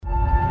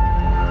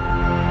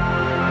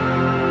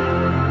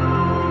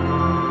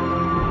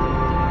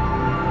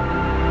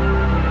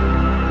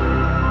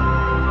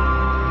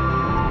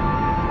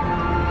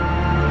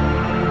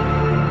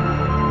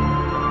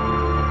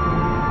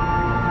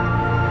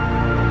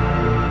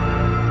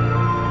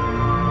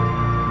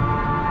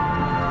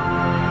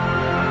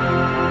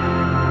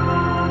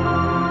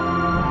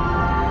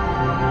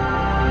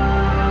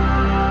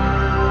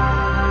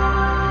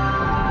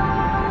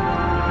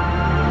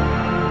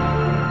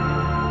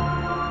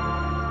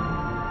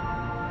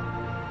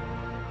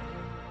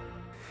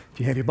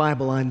you have your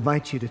Bible, I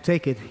invite you to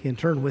take it and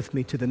turn with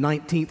me to the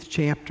 19th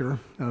chapter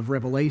of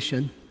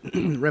Revelation,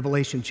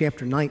 Revelation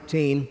chapter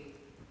 19.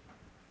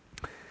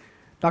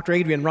 Dr.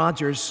 Adrian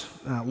Rogers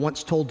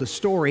once told the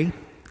story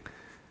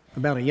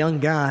about a young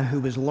guy who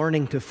was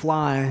learning to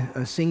fly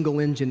a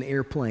single-engine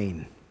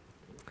airplane.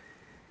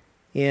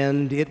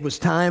 And it was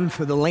time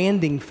for the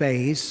landing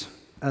phase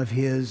of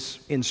his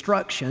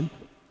instruction,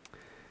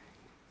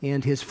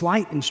 and his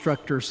flight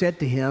instructor said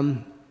to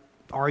him,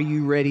 "Are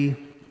you ready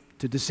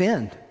to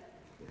descend?"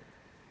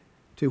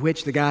 To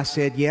which the guy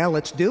said, "Yeah,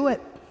 let's do it."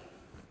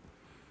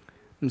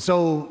 And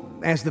so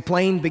as the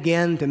plane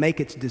began to make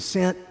its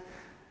descent,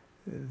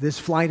 this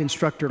flight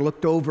instructor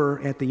looked over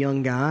at the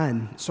young guy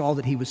and saw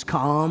that he was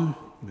calm,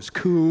 he was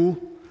cool,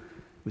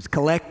 he was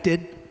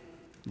collected,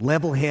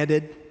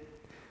 level-headed.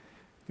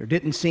 There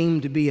didn't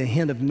seem to be a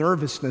hint of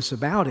nervousness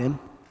about him.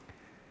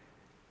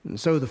 And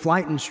so the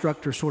flight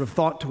instructor sort of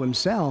thought to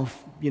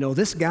himself,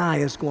 this guy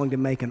is going to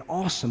make an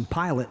awesome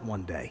pilot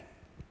one day.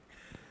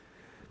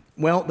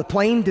 Well, the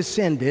plane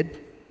descended,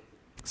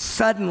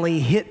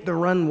 suddenly hit the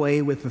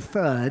runway with a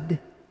thud,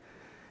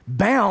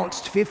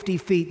 bounced 50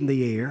 feet in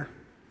the air,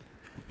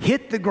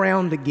 hit the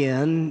ground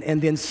again,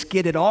 and then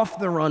skidded off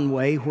the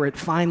runway where it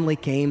finally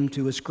came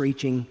to a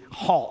screeching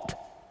halt.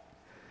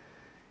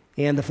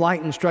 And the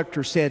flight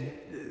instructor said,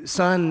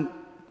 "Son,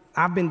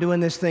 I've been doing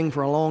this thing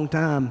for a long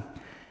time,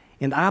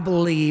 and I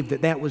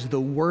believe that was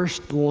the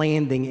worst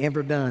landing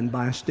ever done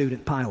by a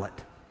student pilot."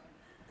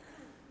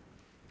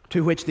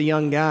 To which the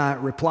young guy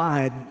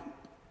replied,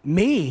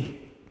 "Me?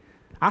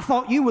 I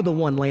thought you were the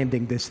one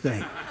landing this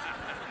thing."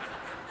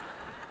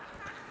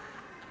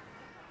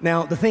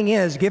 Now, the thing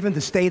is, given the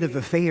state of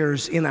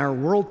affairs in our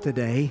world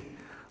today,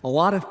 a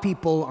lot of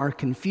people are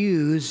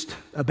confused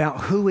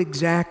about who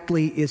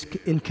exactly is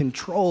in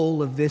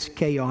control of this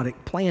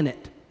chaotic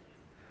planet.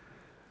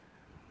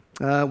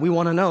 We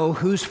want to know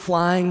who's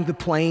flying the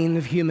plane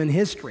of human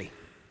history.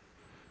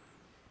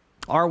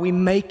 Are we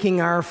making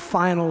our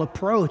final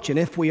approach? And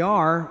if we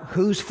are,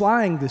 who's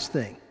flying this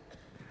thing?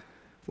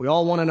 We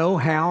all want to know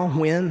how,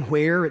 when,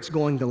 where it's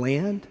going to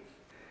land.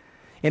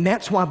 And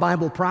that's why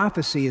Bible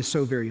prophecy is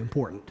so very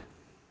important,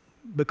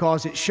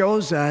 because it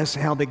shows us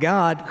how the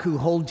God who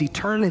holds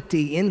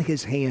eternity in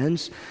His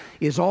hands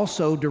is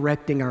also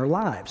directing our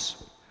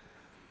lives.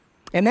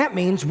 And that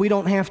means we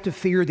don't have to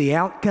fear the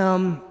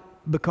outcome,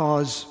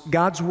 because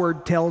God's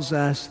Word tells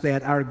us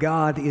that our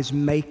God is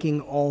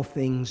making all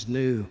things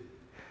new.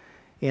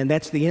 And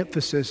that's the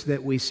emphasis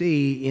that we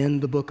see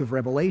in the book of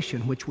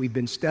Revelation, which we've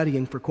been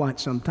studying for quite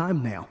some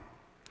time now.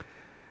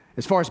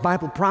 As far as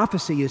Bible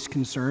prophecy is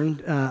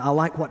concerned, I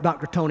like what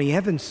Dr. Tony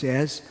Evans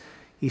says.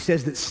 He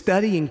says that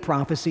studying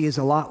prophecy is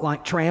a lot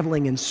like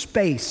traveling in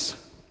space.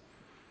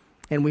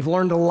 And we've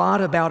learned a lot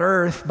about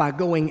Earth by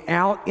going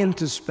out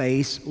into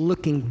space,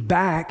 looking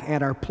back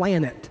at our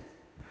planet.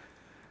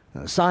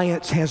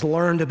 Science has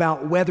learned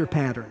about weather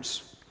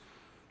patterns,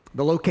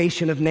 the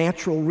location of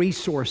natural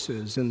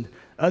resources, and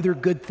other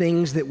good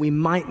things that we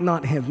might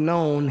not have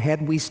known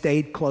had we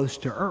stayed close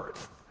to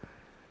Earth.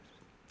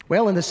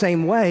 Well, in the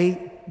same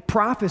way,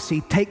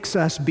 prophecy takes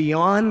us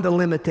beyond the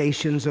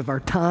limitations of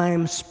our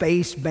time,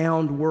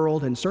 space-bound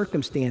world and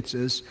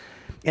circumstances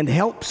and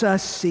helps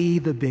us see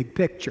the big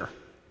picture.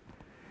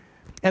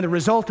 And the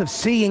result of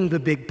seeing the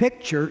big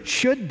picture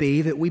should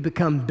be that we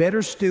become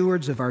better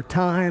stewards of our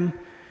time,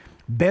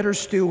 better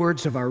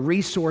stewards of our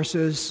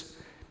resources,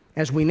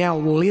 as we now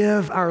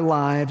live our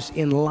lives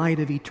in light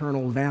of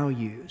eternal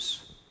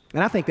values.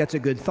 And I think that's a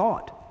good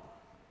thought.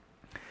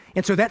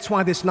 And so that's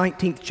why this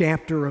 19th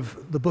chapter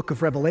of the book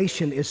of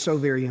Revelation is so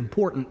very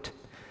important.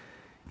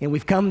 And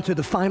we've come to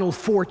the final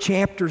 4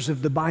 chapters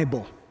of the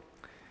Bible.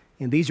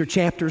 And these are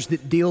chapters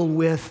that deal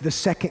with the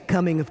second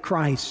coming of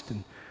Christ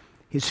and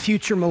His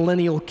future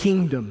millennial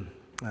kingdom,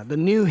 the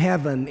new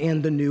heaven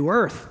and the new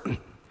earth.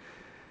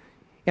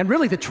 And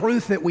really the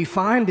truth that we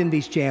find in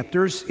these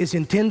chapters is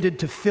intended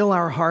to fill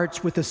our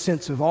hearts with a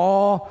sense of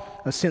awe,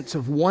 a sense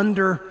of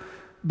wonder,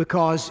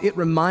 because it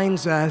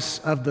reminds us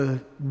of the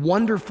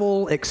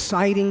wonderful,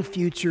 exciting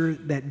future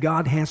that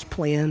God has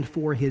planned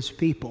for His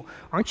people.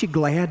 Aren't you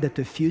glad that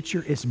the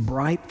future is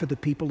bright for the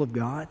people of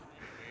God?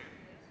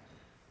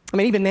 I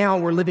mean, even now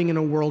we're living in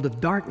a world of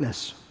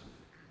darkness,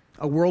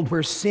 a world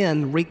where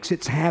sin wreaks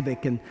its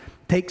havoc and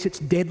takes its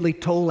deadly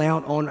toll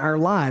out on our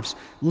lives,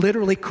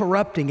 literally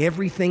corrupting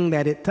everything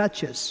that it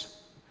touches.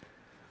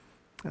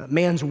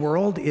 Man's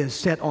world is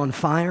set on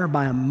fire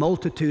by a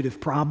multitude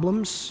of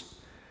problems.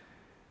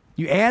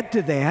 You add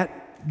to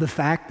that the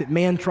fact that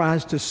man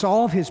tries to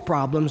solve his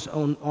problems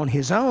on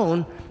his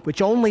own,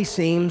 which only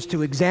seems to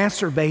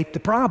exacerbate the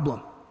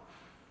problem.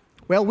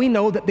 Well, we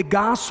know that the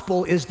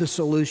gospel is the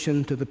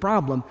solution to the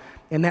problem,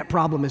 and that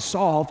problem is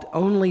solved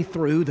only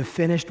through the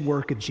finished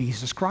work of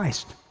Jesus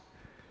Christ.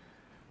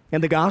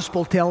 And the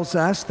gospel tells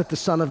us that the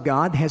Son of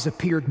God has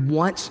appeared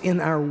once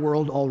in our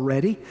world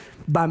already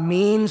by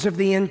means of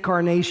the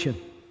incarnation.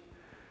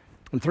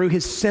 And through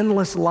His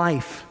sinless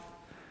life,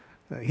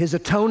 His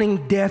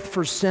atoning death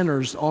for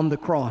sinners on the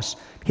cross,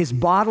 His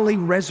bodily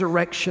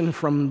resurrection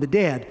from the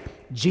dead,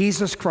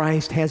 Jesus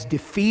Christ has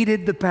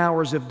defeated the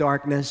powers of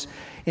darkness,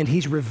 and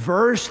he's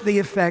reversed the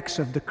effects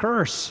of the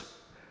curse.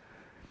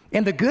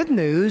 And the good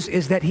news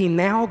is that he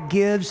now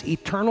gives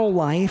eternal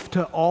life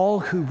to all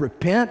who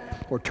repent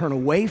or turn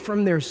away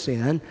from their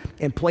sin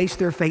and place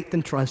their faith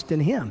and trust in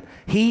him.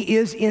 He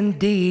is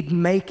indeed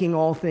making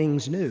all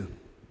things new.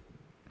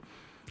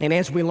 And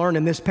as we learn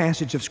in this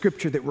passage of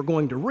Scripture that we're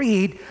going to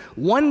read,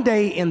 one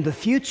day in the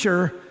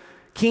future,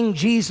 King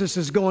Jesus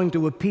is going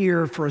to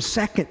appear for a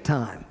second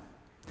time.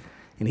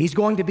 And he's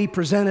going to be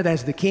presented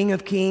as the King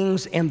of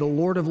Kings and the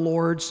Lord of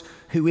Lords,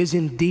 who is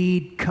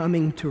indeed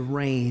coming to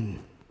reign.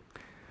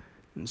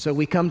 And so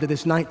we come to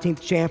this 19th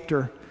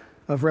chapter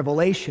of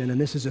Revelation, and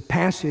this is a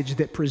passage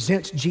that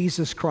presents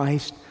Jesus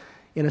Christ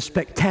in a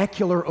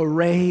spectacular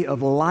array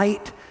of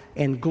light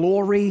and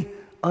glory,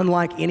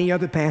 unlike any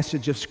other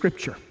passage of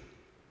Scripture.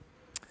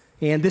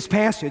 And this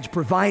passage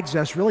provides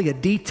us really a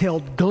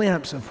detailed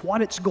glimpse of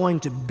what it's going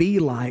to be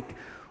like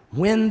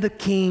when the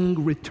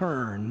King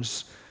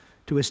returns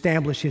to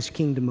establish his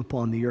kingdom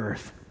upon the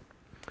earth.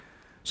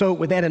 So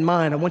with that in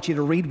mind, I want you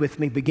to read with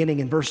me beginning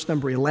in verse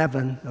number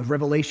 11 of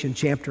Revelation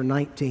chapter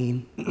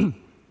 19.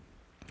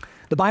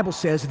 The Bible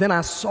says, "Then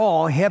I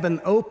saw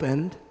heaven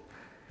opened,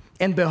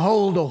 and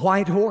behold, a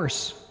white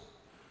horse.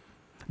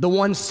 The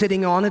one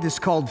sitting on it is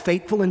called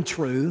Faithful and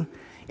True,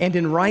 and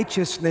in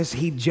righteousness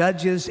he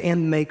judges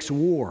and makes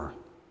war.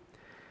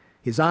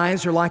 His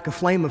eyes are like a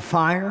flame of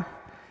fire,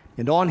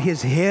 and on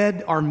his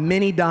head are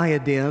many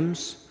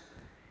diadems,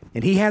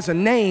 and he has a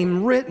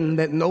name written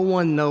that no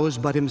one knows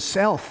but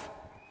himself.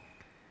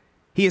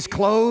 He is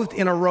clothed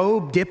in a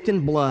robe dipped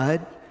in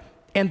blood,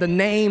 and the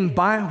name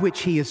by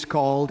which he is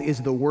called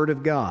is the Word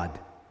of God.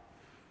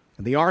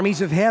 And the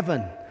armies of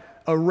heaven,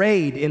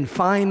 arrayed in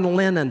fine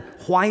linen,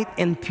 white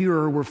and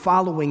pure, were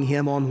following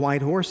him on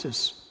white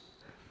horses.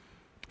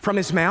 From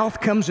his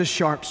mouth comes a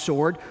sharp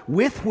sword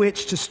with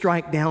which to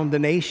strike down the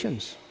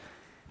nations.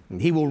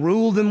 And he will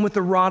rule them with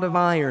a rod of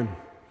iron.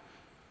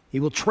 He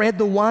will tread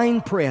the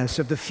winepress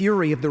of the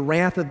fury of the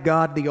wrath of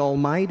God the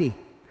Almighty.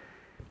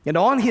 And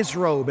on his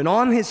robe and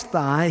on his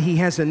thigh he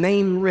has a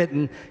name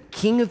written,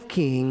 King of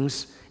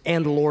Kings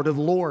and Lord of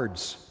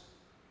Lords.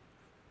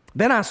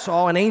 Then I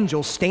saw an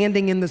angel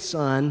standing in the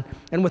sun,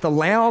 and with a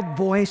loud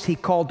voice he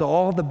called to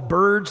all the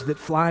birds that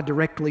fly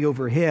directly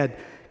overhead,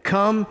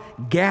 'Come,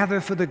 gather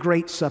for the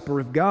great supper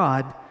of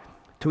God,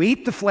 to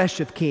eat the flesh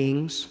of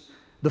kings,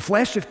 the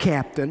flesh of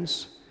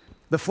captains,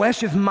 the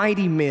flesh of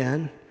mighty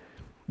men,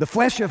 the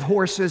flesh of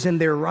horses and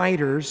their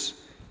riders,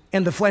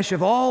 and the flesh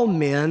of all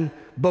men,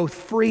 both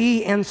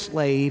free and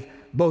slave,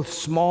 both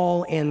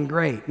small and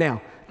great.'"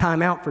 Now,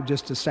 time out for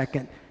just a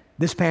second.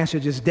 This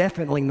passage is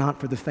definitely not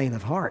for the faint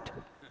of heart.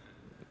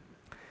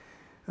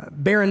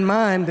 Bear in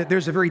mind that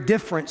there's a very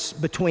difference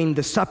between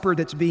the supper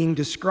that's being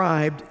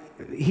described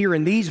here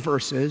in these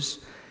verses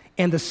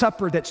and the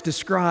supper that's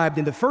described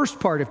in the first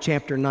part of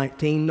chapter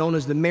 19, known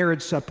as the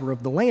marriage supper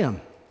of the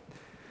Lamb.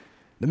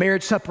 The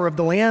marriage supper of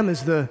the Lamb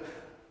is the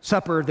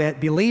supper that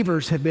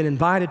believers have been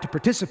invited to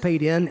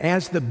participate in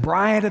as the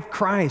bride of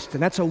Christ,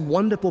 and that's a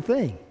wonderful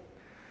thing.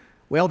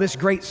 Well, this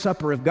great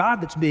supper of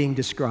God that's being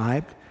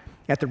described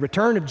at the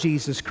return of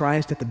Jesus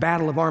Christ at the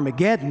Battle of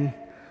Armageddon,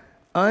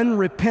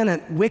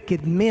 unrepentant,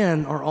 wicked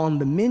men are on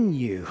the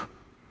menu.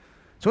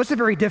 So it's a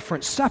very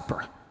different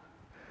supper.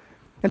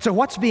 And so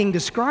what's being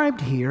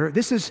described here,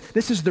 this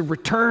is the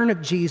return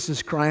of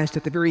Jesus Christ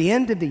at the very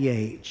end of the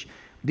age,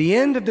 the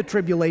end of the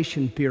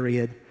tribulation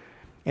period,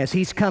 as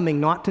he's coming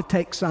not to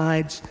take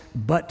sides,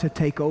 but to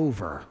take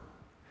over.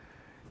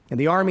 And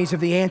the armies of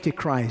the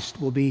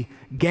Antichrist will be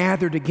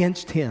gathered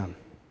against him.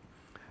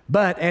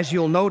 But as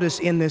you'll notice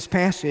in this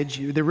passage,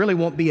 there really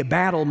won't be a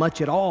battle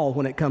much at all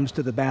when it comes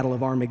to the Battle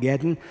of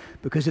Armageddon,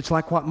 because it's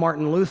like what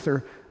Martin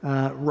Luther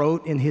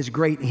wrote in his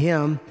great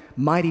hymn,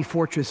 "Mighty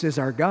Fortress is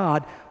Our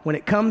God." When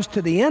it comes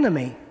to the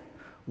enemy,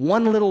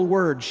 one little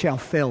word shall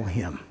fell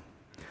him.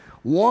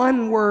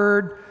 One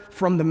word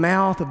from the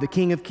mouth of the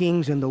King of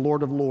Kings and the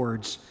Lord of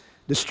Lords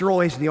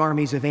destroys the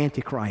armies of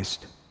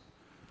Antichrist.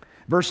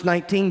 Verse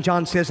 19,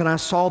 John says, "And I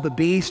saw the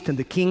beast and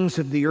the kings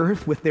of the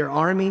earth with their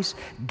armies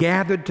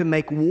gathered to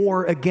make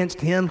war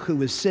against him who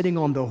was sitting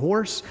on the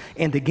horse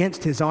and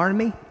against his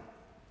army.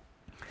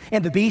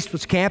 And the beast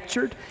was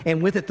captured,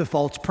 and with it the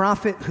false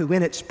prophet who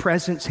in its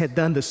presence had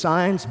done the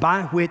signs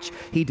by which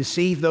he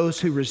deceived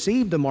those who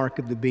received the mark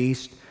of the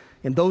beast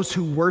and those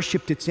who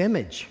worshiped its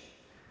image.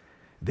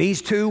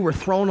 These two were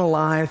thrown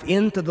alive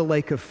into the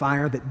lake of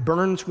fire that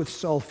burns with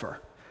sulfur.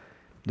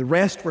 The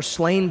rest were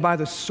slain by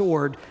the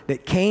sword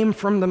that came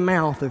from the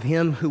mouth of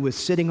him who was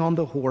sitting on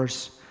the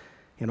horse,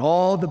 and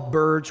all the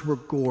birds were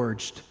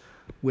gorged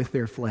with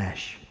their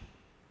flesh."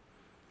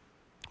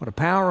 What a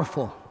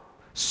powerful,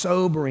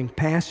 sobering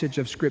passage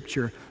of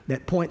Scripture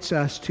that points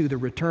us to the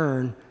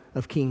return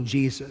of King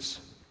Jesus.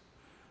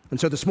 And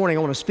so this morning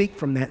I want to speak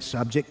from that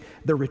subject,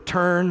 the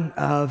return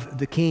of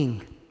the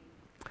King.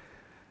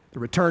 The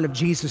return of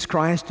Jesus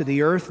Christ to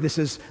the earth. This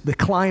is the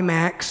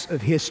climax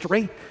of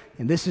history,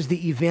 and this is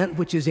the event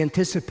which is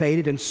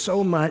anticipated in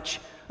so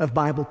much of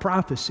Bible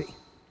prophecy.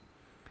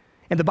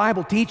 And the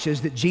Bible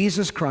teaches that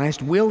Jesus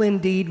Christ will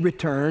indeed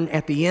return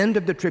at the end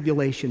of the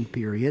tribulation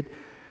period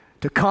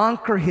to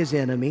conquer his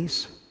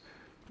enemies,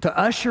 to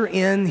usher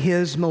in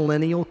his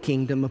millennial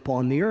kingdom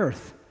upon the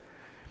earth.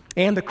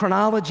 And the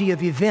chronology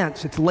of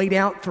events, it's laid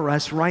out for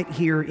us right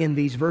here in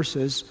these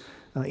verses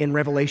in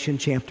Revelation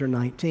chapter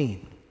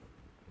 19.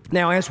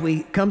 Now, as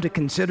we come to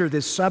consider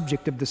this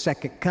subject of the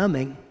second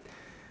coming,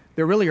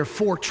 there really are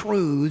four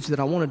truths that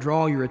I want to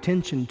draw your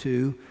attention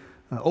to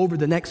over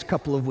the next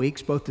couple of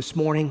weeks, both this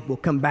morning. We'll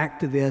come back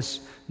to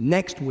this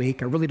next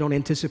week. I really don't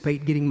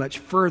anticipate getting much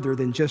further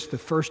than just the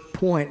first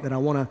point that I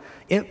want to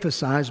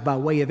emphasize by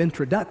way of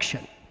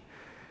introduction.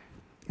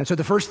 And so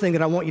the first thing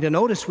that I want you to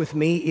notice with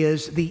me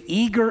is the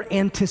eager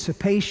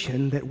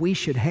anticipation that we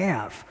should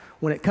have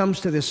when it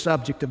comes to this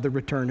subject of the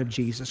return of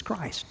Jesus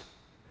Christ.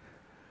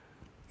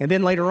 And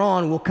then later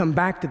on, we'll come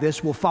back to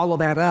this. We'll follow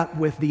that up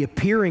with the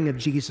appearing of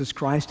Jesus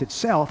Christ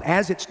itself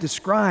as it's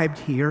described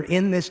here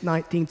in this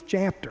 19th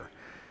chapter.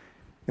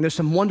 And there's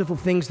some wonderful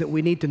things that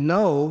we need to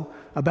know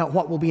about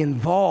what will be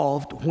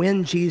involved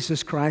when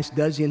Jesus Christ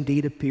does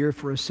indeed appear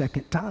for a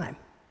second time.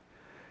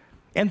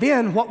 And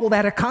then what will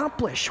that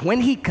accomplish?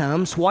 When he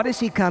comes, what is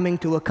he coming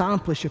to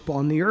accomplish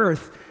upon the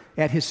earth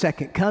at his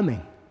second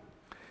coming?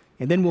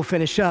 And then we'll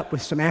finish up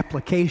with some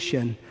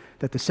application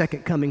that the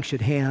second coming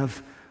should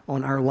have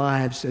on our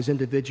lives as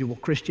individual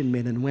Christian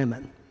men and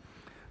women.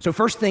 So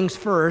first things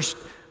first,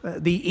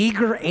 the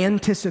eager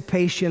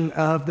anticipation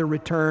of the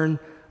return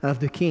of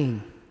the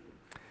King.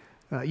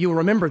 You'll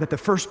remember that the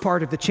first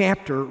part of the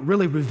chapter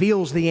really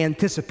reveals the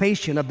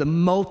anticipation of the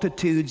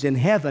multitudes in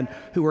heaven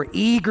who are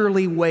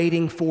eagerly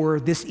waiting for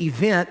this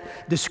event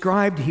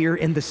described here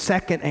in the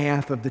second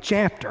half of the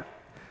chapter.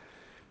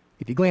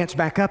 If you glance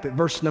back up at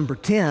verse number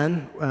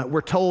 10,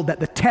 we're told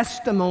that the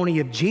testimony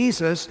of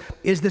Jesus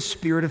is the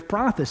spirit of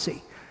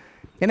prophecy.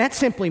 And that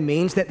simply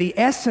means that the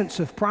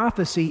essence of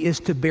prophecy is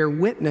to bear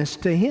witness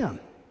to him.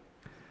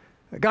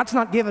 God's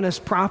not given us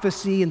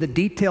prophecy and the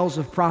details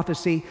of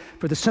prophecy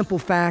for the simple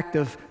fact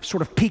of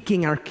sort of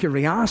piquing our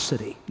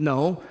curiosity.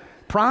 No,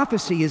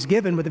 prophecy is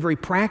given with a very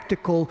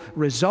practical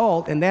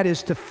result, and that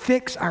is to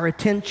fix our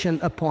attention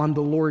upon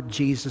the Lord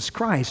Jesus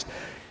Christ.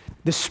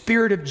 The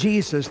Spirit of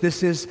Jesus,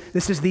 this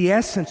is the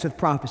essence of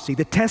prophecy.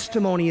 The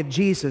testimony of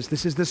Jesus,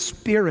 this is the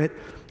spirit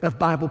of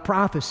Bible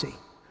prophecy.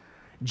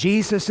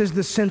 Jesus is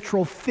the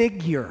central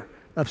figure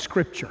of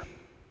Scripture.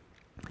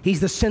 He's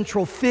the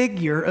central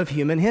figure of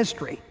human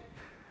history.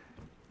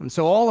 And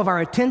so all of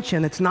our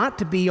attention, it's not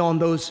to be on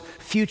those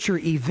future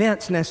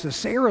events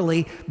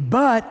necessarily,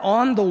 but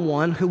on the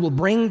one who will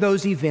bring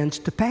those events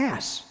to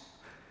pass.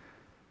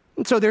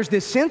 And so there's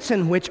this sense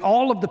in which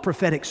all of the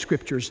prophetic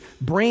scriptures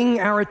bring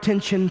our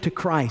attention to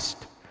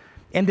Christ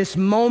and this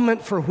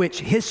moment for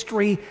which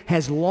history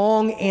has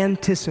long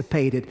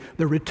anticipated,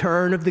 the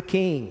return of the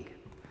King.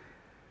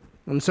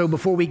 And so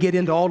before we get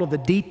into all of the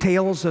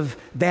details of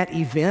that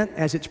event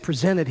as it's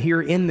presented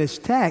here in this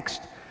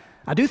text,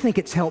 I do think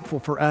it's helpful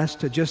for us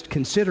to just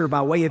consider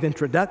by way of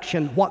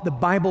introduction what the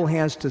Bible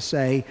has to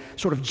say,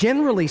 sort of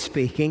generally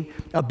speaking,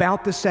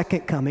 about the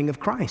second coming of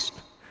Christ.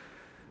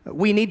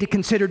 We need to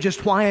consider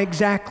just why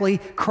exactly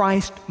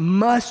Christ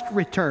must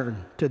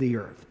return to the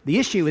earth. The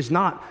issue is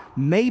not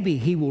maybe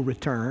he will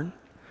return.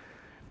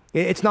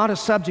 It's not a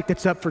subject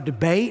that's up for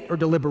debate or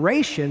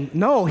deliberation.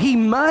 No, he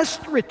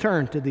must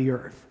return to the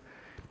earth.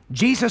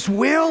 Jesus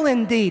will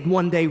indeed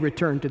one day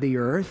return to the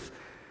earth.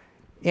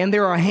 And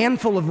there are a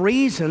handful of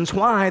reasons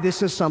why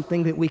this is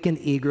something that we can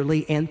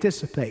eagerly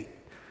anticipate.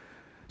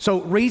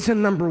 So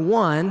reason number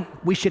one,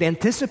 we should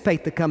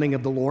anticipate the coming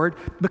of the Lord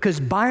because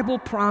Bible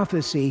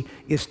prophecy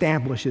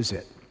establishes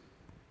it.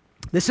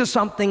 This is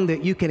something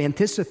that you can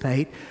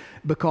anticipate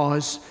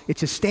because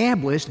it's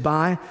established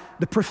by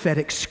the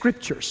prophetic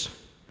scriptures.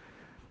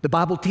 The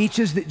Bible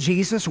teaches that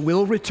Jesus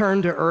will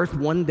return to earth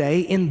one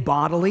day in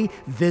bodily,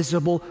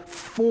 visible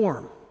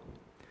form,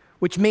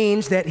 which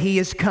means that he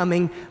is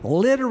coming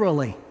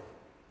literally.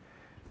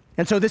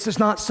 And so this is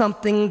not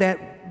something that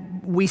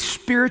we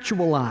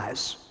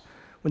spiritualize.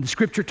 When the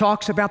scripture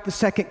talks about the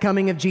second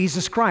coming of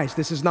Jesus Christ,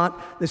 this is not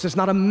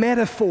a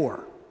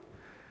metaphor.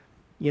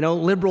 You know,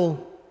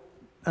 liberal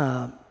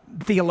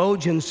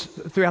theologians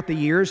throughout the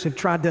years have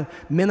tried to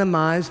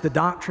minimize the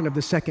doctrine of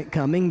the second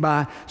coming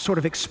by sort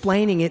of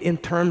explaining it in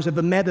terms of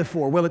a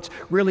metaphor. Well, it's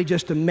really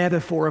just a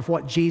metaphor of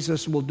what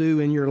Jesus will do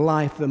in your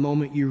life the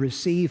moment you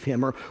receive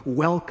him or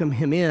welcome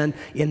him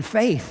in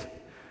faith.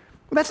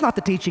 Well, that's not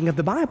the teaching of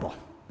the Bible.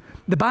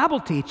 The Bible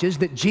teaches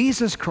that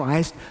Jesus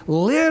Christ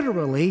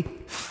literally,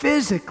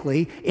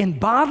 physically, in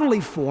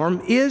bodily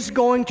form is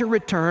going to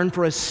return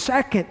for a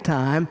second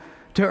time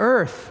to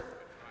earth.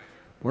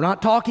 We're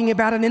not talking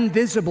about an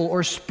invisible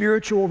or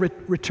spiritual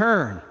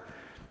return.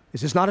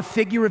 This is not a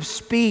figure of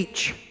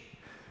speech.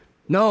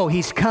 No,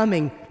 he's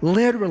coming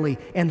literally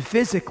and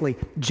physically,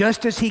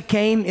 just as he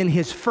came in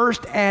his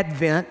first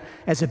advent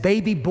as a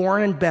baby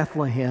born in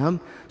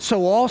Bethlehem,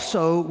 so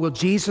also will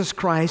Jesus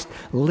Christ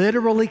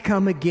literally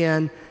come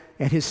again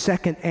at his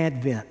second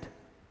advent.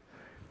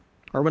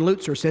 Erwin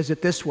Lutzer says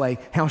it this way: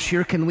 how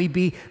sure can we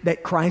be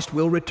that Christ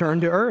will return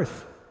to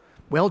earth?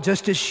 Well,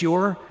 just as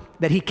sure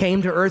that he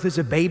came to earth as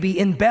a baby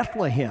in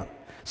Bethlehem,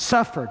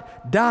 suffered,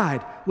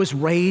 died, was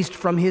raised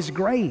from his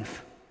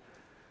grave.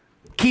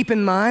 Keep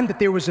in mind that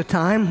there was a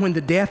time when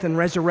the death and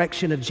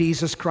resurrection of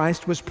Jesus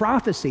Christ was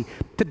prophecy.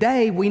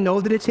 Today, we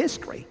know that it's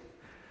history.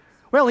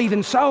 Well,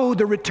 even so,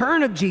 the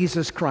return of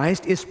Jesus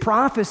Christ is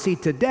prophecy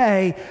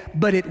today,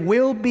 but it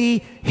will be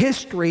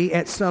history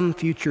at some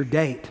future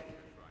date.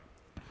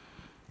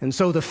 And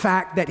so the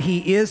fact that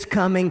he is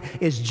coming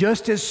is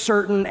just as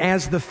certain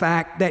as the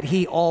fact that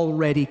he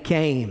already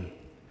came.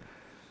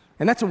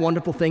 And that's a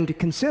wonderful thing to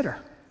consider.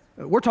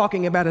 We're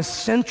talking about a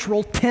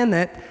central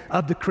tenet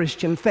of the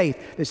Christian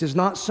faith. This is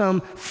not some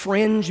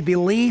fringe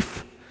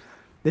belief.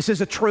 This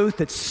is a truth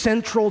that's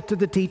central to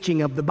the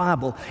teaching of the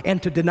Bible.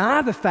 And to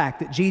deny the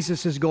fact that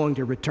Jesus is going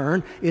to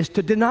return is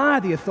to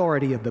deny the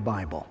authority of the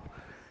Bible.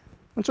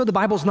 And so the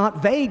Bible's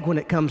not vague when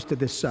it comes to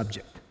this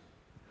subject.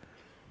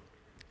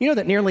 You know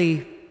that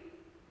nearly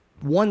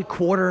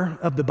 1/4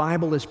 of the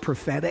Bible is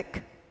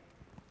prophetic?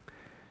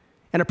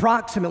 And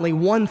approximately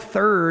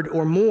 1/3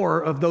 or more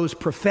of those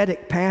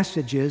prophetic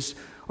passages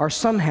are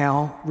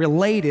somehow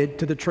related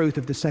to the truth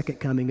of the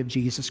second coming of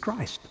Jesus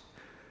Christ.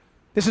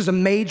 This is a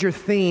major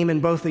theme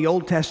in both the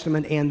Old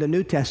Testament and the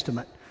New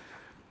Testament.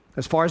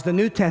 As far as the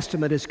New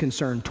Testament is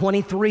concerned,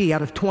 23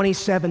 out of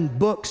 27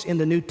 books in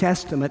the New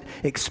Testament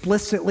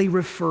explicitly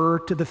refer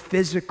to the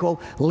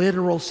physical,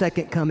 literal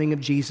second coming of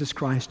Jesus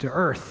Christ to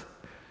earth.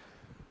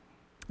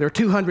 There are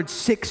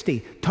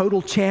 260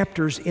 total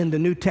chapters in the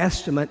New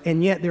Testament,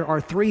 and yet there are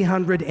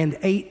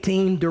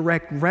 318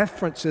 direct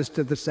references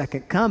to the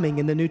second coming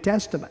in the New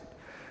Testament.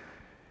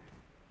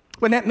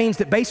 Well, that means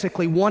that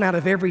basically 1 out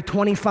of every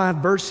 25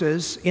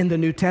 verses in the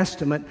New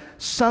Testament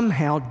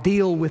somehow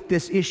deal with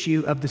this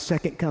issue of the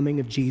second coming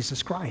of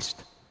Jesus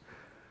Christ.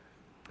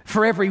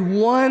 For every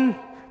one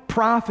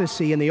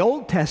prophecy in the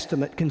Old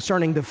Testament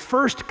concerning the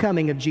first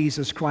coming of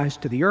Jesus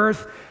Christ to the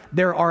earth,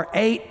 there are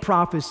 8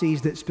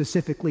 prophecies that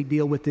specifically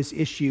deal with this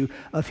issue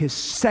of his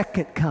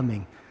second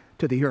coming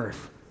to the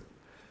earth.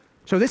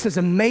 So this is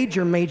a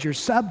major, major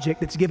subject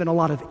that's given a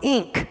lot of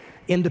ink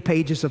in the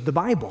pages of the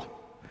Bible.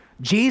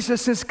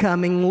 Jesus is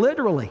coming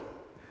literally.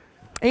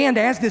 And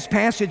as this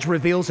passage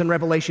reveals in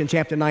Revelation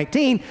chapter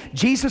 19,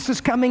 Jesus is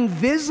coming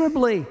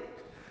visibly.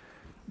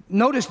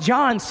 Notice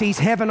John sees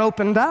heaven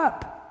opened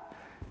up.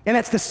 And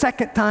that's the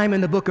second time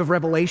in the book of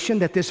Revelation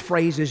that this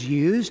phrase is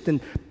used. And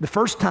the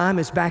first time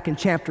is back in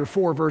chapter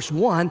 4, verse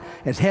 1,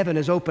 as heaven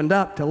is opened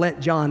up to let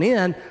John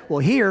in. Well,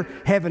 here,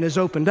 heaven is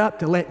opened up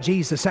to let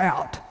Jesus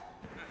out.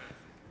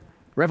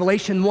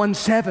 Revelation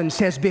 1:7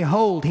 says,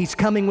 "Behold, he's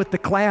coming with the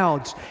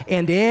clouds,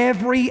 and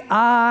every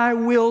eye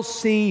will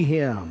see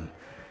him."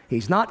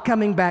 He's not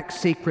coming back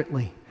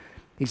secretly.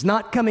 He's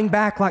not coming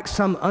back like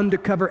some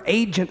undercover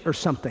agent or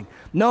something.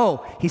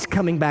 No, he's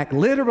coming back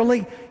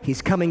literally.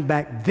 He's coming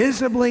back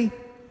visibly.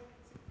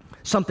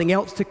 Something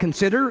else to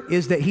consider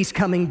is that he's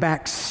coming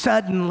back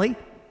suddenly.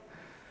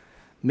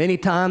 Many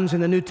times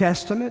in the New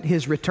Testament,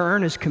 his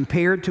return is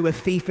compared to a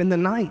thief in the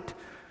night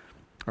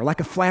or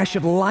like a flash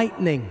of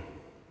lightning.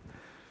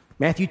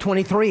 Matthew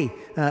 23,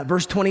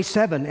 verse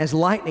 27, "As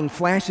lightning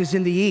flashes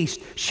in the east,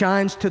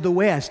 shines to the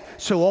west,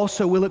 so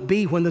also will it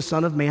be when the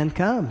Son of Man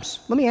comes."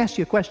 Let me ask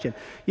you a question.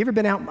 You ever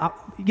been out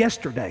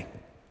yesterday?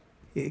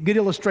 A good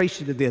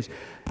illustration of this.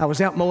 I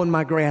was out mowing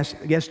my grass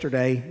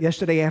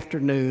yesterday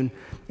afternoon,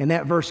 and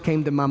that verse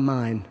came to my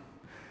mind.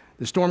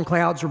 The storm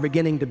clouds were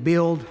beginning to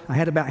build. I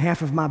had about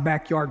half of my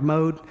backyard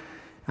mowed.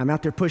 I'm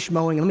out there push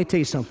mowing, and let me tell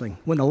you something.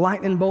 When the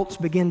lightning bolts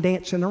begin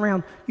dancing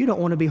around, you don't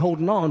want to be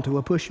holding on to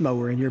a push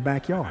mower in your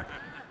backyard.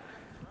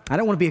 I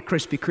don't want to be a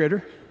crispy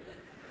critter.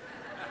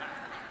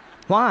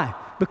 Why?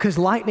 Because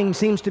lightning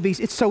seems to be,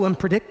 it's so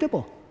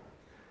unpredictable.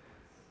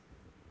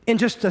 In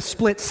just a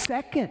split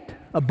second,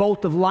 a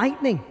bolt of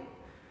lightning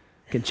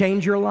can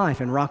change your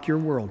life and rock your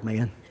world,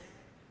 man.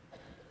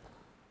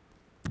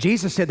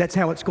 Jesus said that's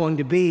how it's going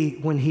to be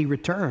when he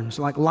returns,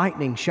 like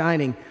lightning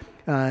shining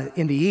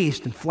in the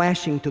east and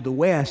flashing to the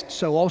west,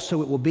 so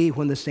also it will be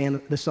when the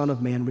Son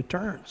of Man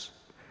returns.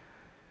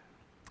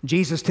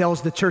 Jesus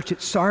tells the church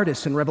at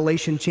Sardis in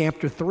Revelation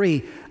chapter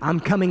 3, "I'm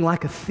coming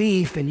like a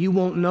thief, and you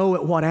won't know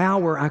at what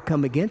hour I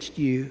come against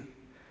you."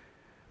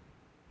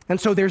 And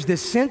so there's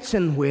this sense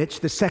in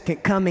which the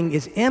second coming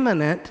is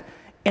imminent,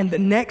 and the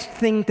next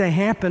thing to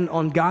happen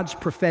on God's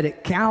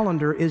prophetic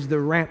calendar is the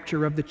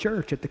rapture of the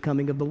church at the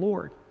coming of the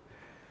Lord.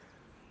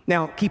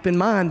 Now, keep in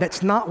mind,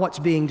 that's not what's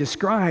being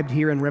described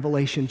here in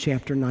Revelation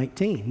chapter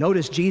 19.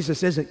 Notice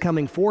Jesus isn't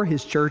coming for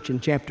his church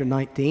in chapter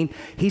 19.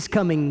 He's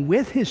coming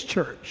with his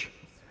church.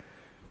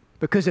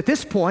 Because at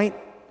this point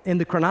in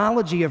the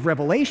chronology of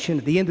Revelation,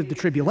 at the end of the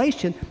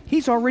tribulation,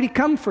 he's already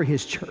come for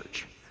his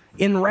church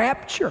in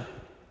rapture.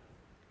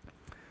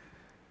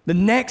 The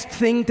next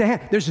thing to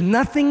happen, there's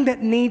nothing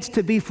that needs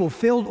to be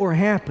fulfilled or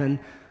happen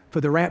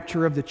for the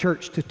rapture of the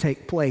church to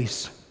take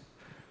place.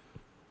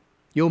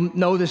 You'll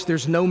notice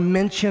there's no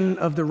mention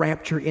of the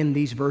rapture in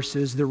these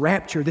verses. The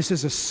rapture, this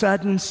is a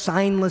sudden,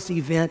 signless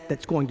event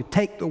that's going to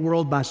take the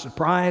world by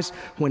surprise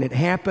when it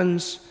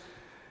happens.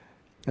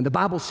 And the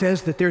Bible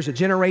says that there's a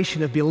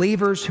generation of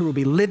believers who will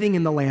be living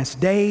in the last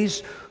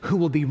days, who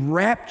will be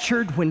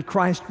raptured when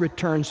Christ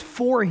returns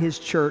for his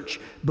church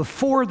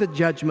before the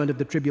judgment of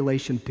the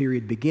tribulation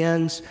period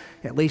begins.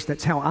 At least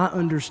that's how I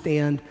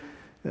understand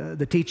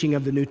the teaching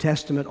of the New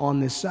Testament on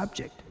this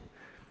subject.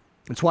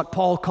 It's what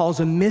Paul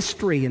calls a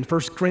mystery in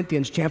 1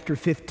 Corinthians chapter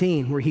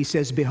 15, where he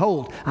says,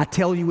 "Behold, I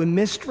tell you a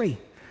mystery.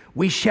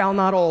 We shall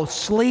not all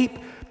sleep,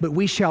 but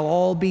we shall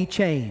all be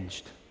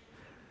changed."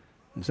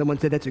 And someone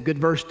said that's a good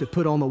verse to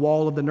put on the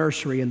wall of the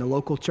nursery in the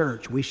local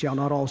church. We shall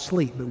not all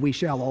sleep, but we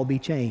shall all be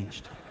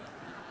changed.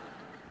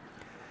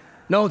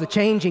 No, the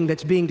changing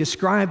that's being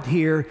described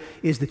here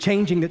is the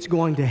changing that's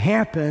going to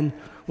happen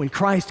when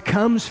Christ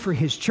comes for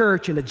his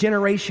church, and a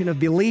generation of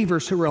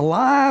believers who are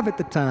alive at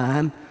the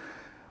time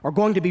are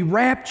going to be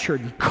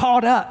raptured and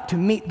caught up to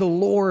meet the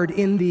Lord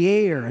in the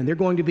air, and they're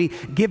going to be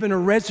given a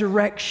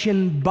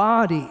resurrection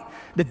body.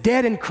 The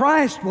dead in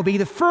Christ will be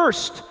the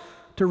first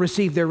to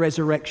receive their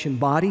resurrection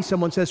body.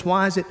 Someone says,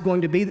 why is it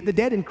going to be that the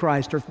dead in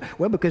Christ are?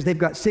 Well, because they've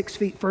got 6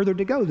 feet further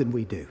to go than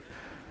we do.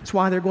 That's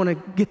why they're going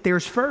to get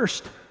theirs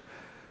first.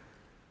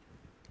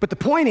 But the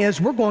point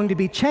is, we're going to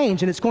be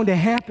changed, and it's going to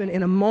happen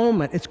in a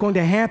moment. It's going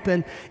to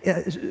happen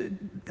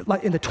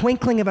like in the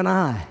twinkling of an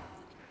eye.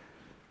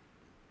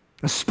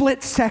 A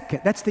split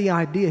second. That's the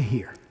idea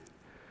here.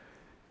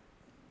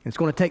 It's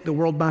going to take the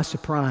world by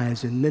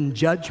surprise, and then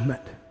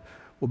judgment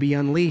will be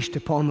unleashed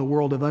upon the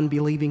world of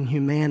unbelieving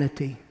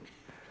humanity.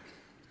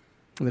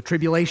 And the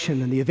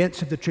tribulation and the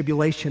events of the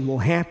tribulation will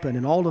happen,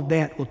 and all of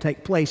that will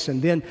take place.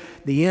 And then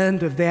the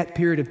end of that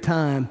period of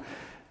time,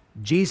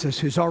 Jesus,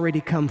 who's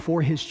already come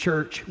for his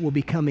church, will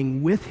be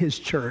coming with his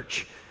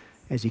church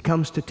as he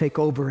comes to take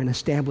over and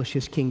establish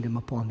his kingdom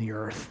upon the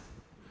earth.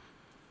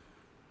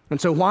 And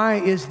so why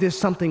is this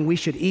something we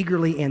should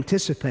eagerly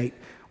anticipate?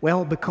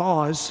 Well,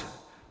 because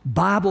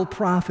Bible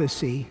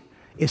prophecy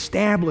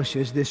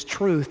establishes this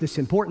truth, this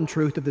important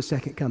truth of the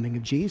second coming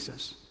of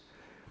Jesus.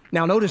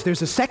 Now notice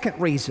there's a second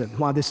reason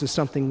why this is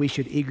something we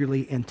should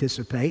eagerly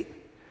anticipate.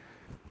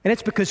 And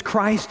it's because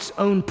Christ's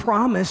own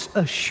promise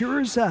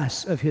assures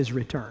us of his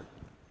return.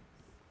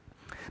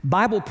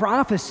 Bible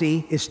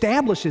prophecy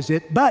establishes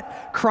it,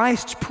 but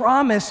Christ's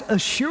promise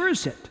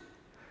assures it.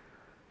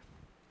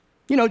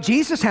 You know,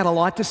 Jesus had a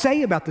lot to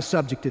say about the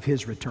subject of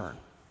his return.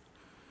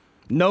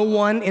 No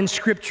one in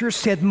Scripture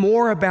said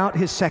more about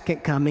his second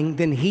coming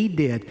than he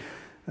did.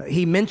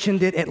 He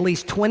mentioned it at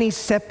least 20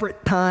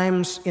 separate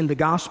times in the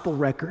gospel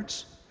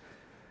records.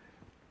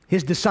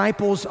 His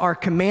disciples are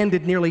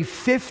commanded nearly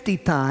 50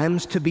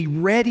 times to be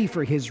ready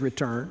for his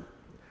return.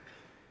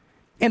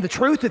 And the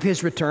truth of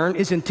his return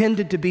is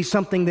intended to be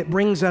something that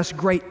brings us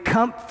great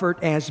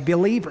comfort as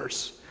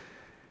believers.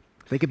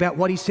 Think about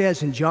what he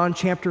says in John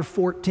chapter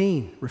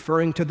 14,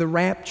 referring to the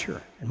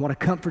rapture, and what a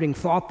comforting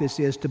thought this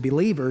is to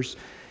believers.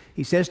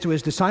 He says to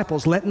his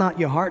disciples, "Let not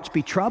your hearts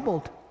be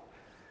troubled.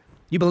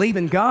 You believe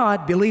in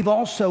God, believe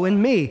also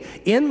in me.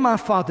 In my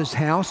Father's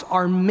house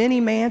are many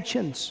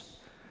mansions.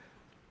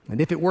 And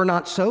if it were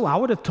not so, I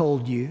would have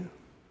told you.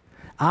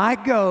 I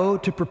go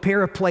to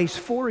prepare a place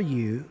for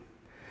you.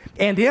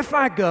 And if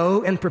I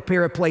go and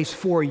prepare a place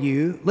for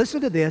you,"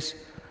 listen to this,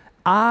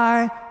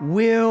 "I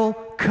will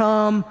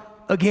come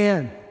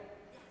again."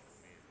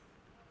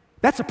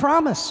 That's a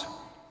promise.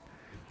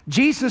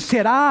 Jesus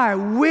said, "I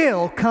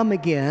will come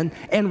again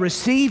and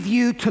receive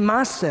you to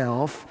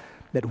myself,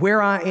 that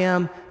where I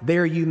am,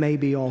 there you may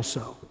be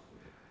also."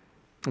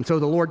 And so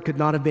the Lord could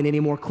not have been any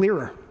more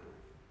clearer.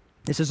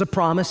 This is a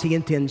promise he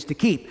intends to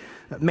keep.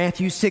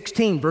 Matthew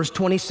 16, verse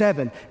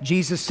 27,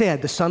 Jesus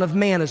said, "The Son of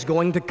Man is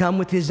going to come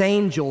with his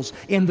angels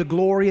in the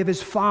glory of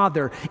his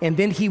Father, and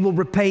then he will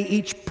repay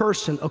each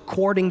person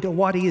according to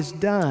what he has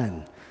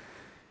done."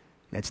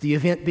 That's the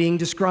event being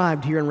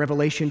described here in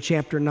Revelation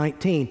chapter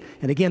 19.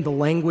 And again, the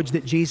language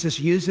that Jesus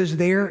uses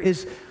there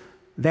is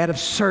that of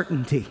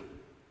certainty.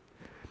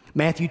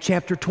 Matthew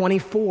chapter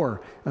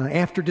 24,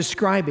 after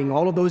describing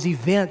all of those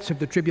events of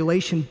the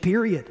tribulation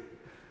period,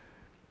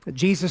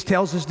 Jesus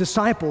tells his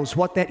disciples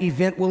what that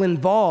event will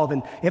involve,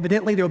 and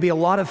evidently there will be a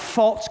lot of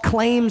false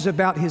claims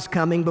about his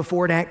coming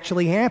before it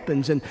actually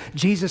happens. And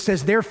Jesus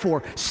says,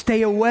 therefore,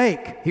 stay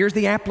awake. Here's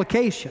the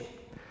application.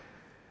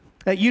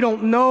 You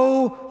don't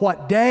know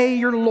what day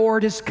your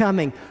Lord is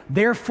coming.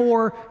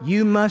 Therefore,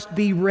 you must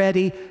be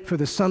ready, for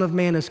the Son of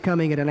Man is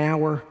coming at an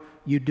hour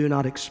you do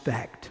not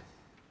expect.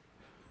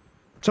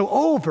 So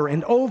over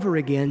and over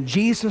again,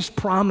 Jesus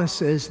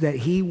promises that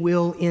he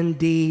will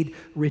indeed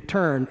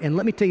return. And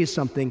let me tell you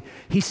something.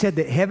 He said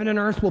that heaven and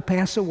earth will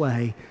pass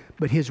away,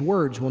 but his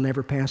words will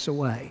never pass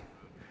away.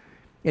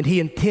 And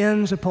he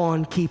intends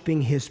upon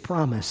keeping his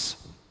promise.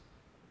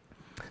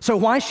 So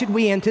why should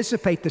we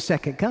anticipate the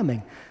second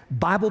coming?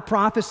 Bible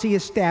prophecy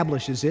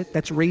establishes it.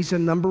 That's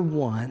reason number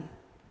one.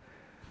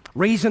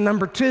 Reason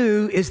number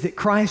two is that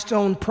Christ's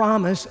own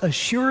promise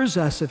assures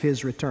us of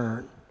his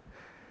return.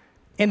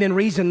 And then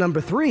reason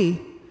number three,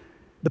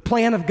 the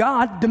plan of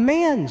God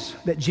demands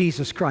that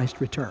Jesus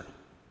Christ return.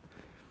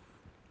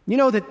 You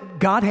know that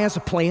God has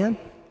a plan.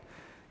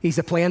 He's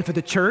a plan for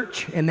the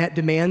church, and that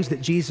demands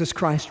that Jesus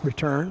Christ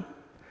return.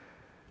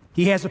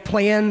 He has a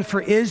plan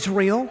for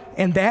Israel,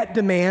 and that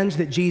demands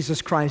that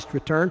Jesus Christ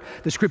return.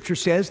 The Scripture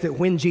says that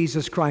when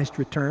Jesus Christ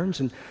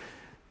returns, and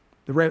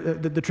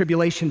the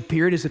tribulation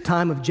period is a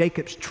time of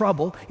Jacob's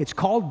trouble. It's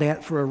called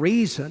that for a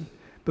reason,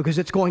 because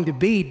it's going to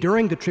be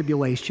during the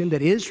tribulation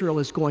that Israel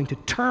is going to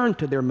turn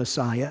to their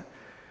Messiah.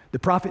 The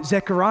prophet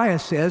Zechariah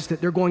says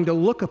that they're going to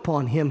look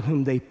upon him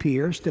whom they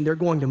pierced, and they're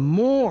going to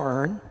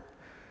mourn.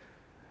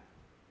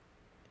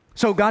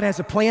 So God has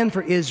a plan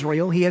for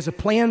Israel. He has a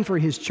plan for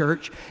His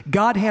church.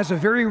 God has a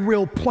very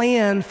real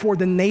plan for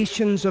the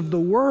nations of the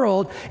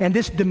world, and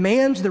this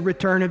demands the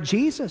return of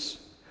Jesus.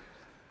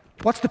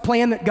 What's the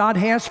plan that God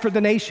has for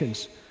the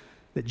nations?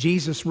 That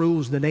Jesus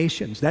rules the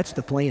nations. That's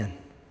the plan.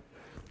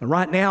 And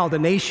right now, the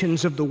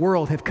nations of the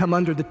world have come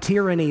under the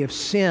tyranny of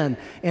sin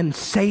and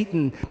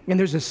Satan, and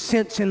there's a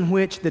sense in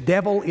which the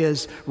devil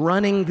is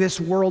running this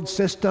world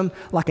system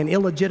like an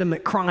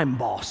illegitimate crime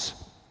boss.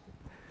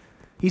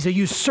 He's a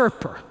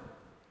usurper.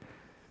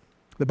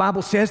 The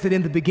Bible says that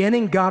in the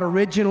beginning, God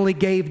originally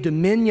gave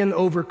dominion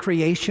over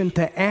creation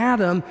to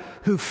Adam,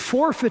 who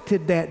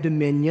forfeited that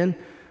dominion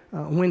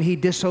when he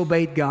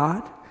disobeyed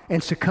God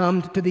and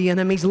succumbed to the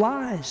enemy's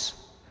lies.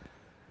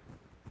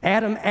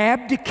 Adam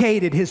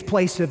abdicated his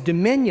place of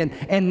dominion,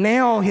 and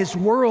now his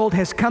world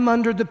has come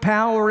under the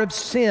power of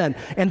sin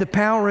and the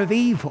power of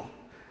evil.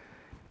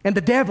 And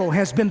the devil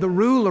has been the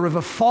ruler of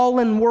a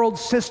fallen world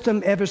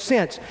system ever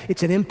since.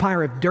 It's an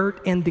empire of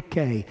dirt and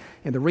decay.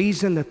 And the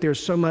reason that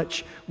there's so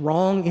much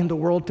wrong in the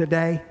world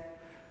today,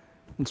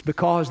 it's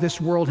because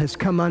this world has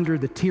come under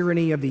the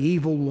tyranny of the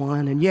evil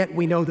one. And yet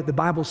we know that the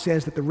Bible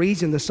says that the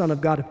reason the Son of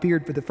God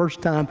appeared for the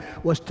first time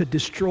was to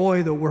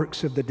destroy the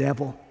works of the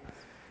devil.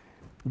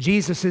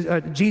 Jesus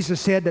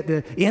said that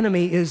the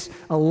enemy is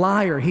a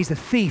liar. He's a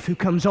thief who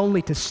comes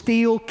only to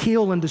steal,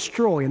 kill, and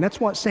destroy. And that's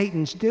what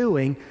Satan's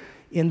doing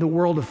in the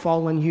world of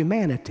fallen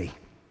humanity.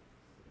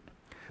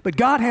 But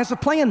God has a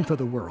plan for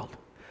the world.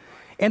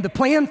 And the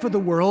plan for the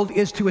world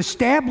is to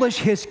establish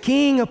His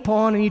king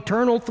upon an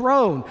eternal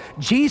throne.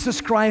 Jesus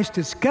Christ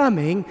is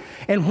coming,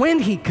 and when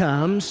He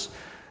comes,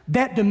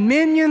 that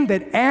dominion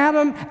that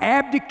Adam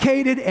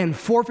abdicated and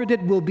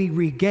forfeited will be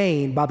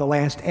regained by the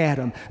last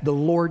Adam, the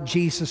Lord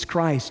Jesus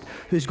Christ,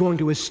 who's going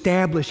to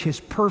establish His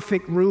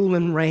perfect rule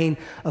and reign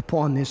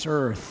upon this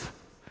earth.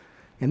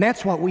 And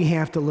that's what we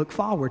have to look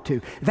forward to.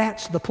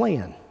 That's the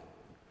plan.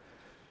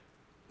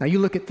 Now you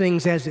look at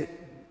things as it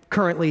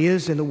currently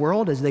is in the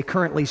world, as they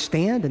currently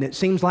stand, and it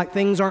seems like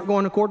things aren't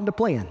going according to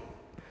plan.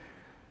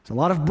 There's a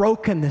lot of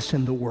brokenness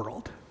in the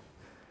world.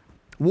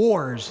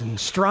 Wars and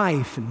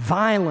strife and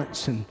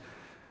violence and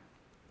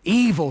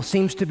evil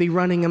seems to be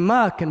running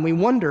amok, and we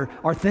wonder,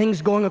 are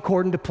things going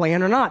according to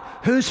plan or not?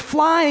 Who's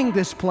flying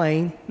this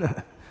plane?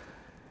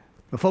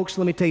 But folks,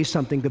 let me tell you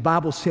something. The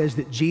Bible says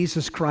that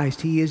Jesus Christ,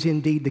 He is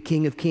indeed the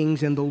King of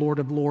Kings and the Lord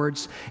of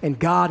Lords, and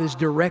God is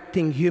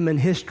directing human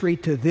history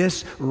to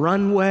this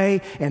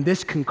runway and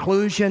this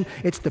conclusion.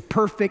 It's the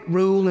perfect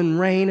rule and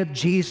reign of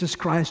Jesus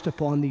Christ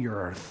upon the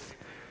earth.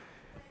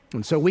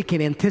 And so we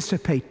can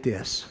anticipate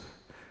this.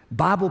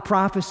 Bible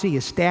prophecy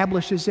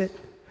establishes it.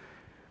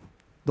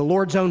 The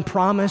Lord's own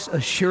promise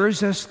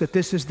assures us that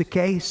this is the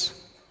case.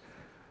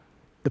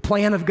 The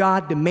plan of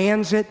God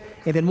demands it.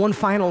 And then one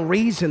final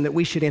reason that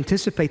we should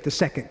anticipate the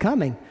second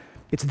coming,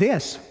 it's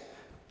this: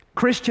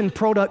 Christian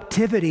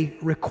productivity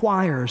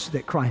requires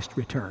that Christ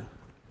return.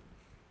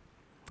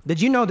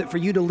 Did you know that for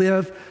you to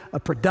live a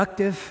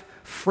productive,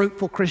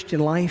 fruitful Christian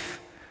life,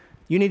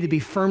 you need to be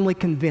firmly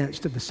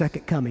convinced of the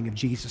second coming of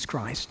Jesus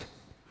Christ?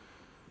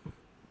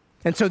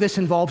 And so this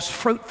involves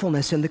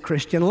fruitfulness in the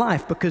Christian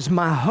life, because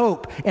my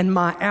hope and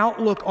my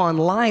outlook on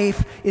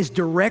life is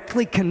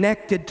directly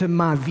connected to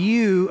my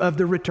view of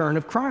the return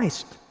of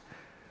Christ.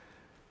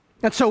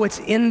 And so it's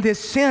in this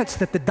sense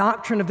that the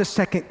doctrine of the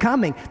second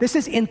coming, this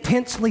is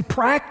intensely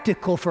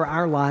practical for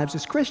our lives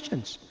as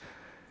Christians.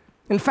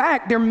 In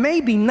fact, there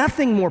may be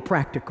nothing more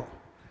practical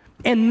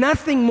and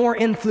nothing more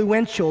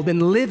influential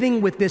than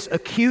living with this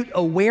acute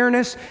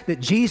awareness that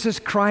Jesus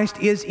Christ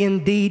is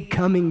indeed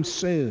coming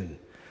soon.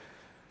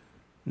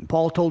 And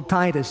Paul told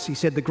Titus, he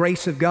said, the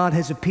grace of God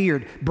has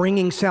appeared,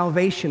 bringing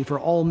salvation for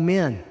all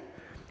men,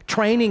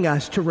 training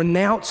us to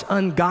renounce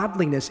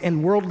ungodliness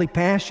and worldly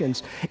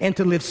passions and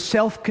to live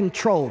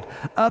self-controlled,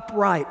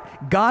 upright,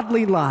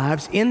 godly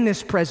lives in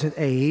this present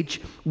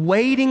age,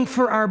 waiting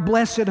for our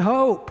blessed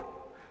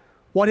hope.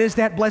 What is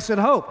that blessed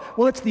hope?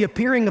 Well, it's the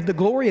appearing of the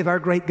glory of our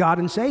great God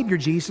and Savior,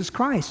 Jesus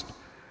Christ,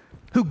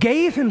 who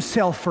gave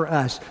Himself for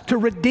us to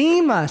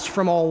redeem us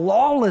from all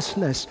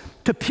lawlessness,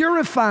 to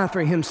purify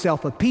for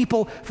Himself a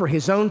people for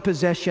His own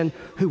possession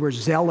who were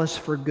zealous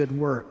for good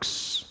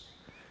works.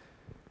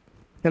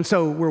 And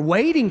so we're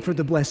waiting for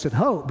the blessed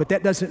hope, but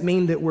that doesn't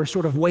mean that we're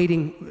sort of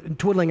waiting,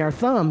 twiddling our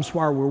thumbs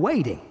while we're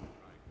waiting.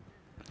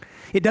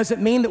 It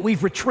doesn't mean that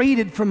we've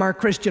retreated from our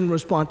Christian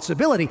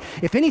responsibility.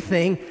 If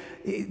anything,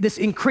 this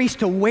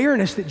increased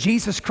awareness that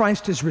Jesus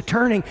Christ is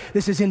returning,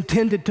 this is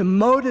intended to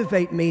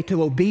motivate me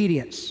to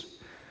obedience.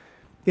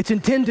 It's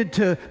intended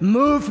to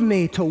move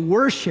me to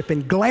worship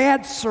and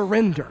glad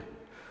surrender.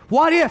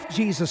 What if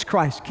Jesus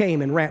Christ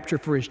came in rapture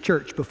for His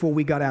church before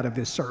we got out of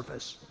this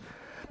service?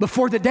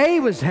 Before the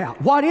day was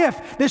out? What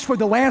if this were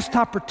the last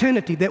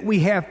opportunity that we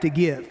have to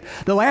give?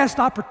 The last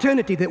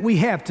opportunity that we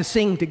have to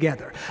sing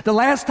together? The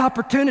last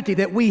opportunity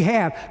that we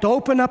have to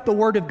open up the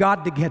Word of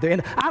God together?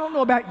 And I don't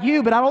know about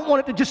you, but I don't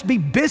want it to just be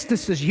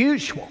business as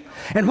usual.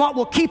 And what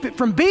will keep it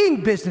from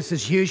being business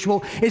as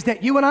usual is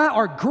that you and I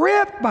are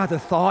gripped by the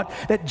thought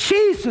that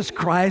Jesus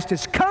Christ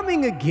is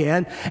coming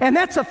again, and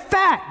that's a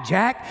fact,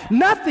 Jack.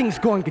 Nothing's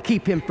going to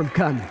keep Him from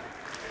coming.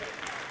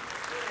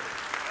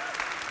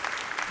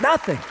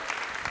 Nothing.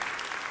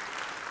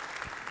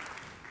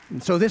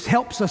 And so this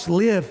helps us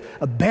live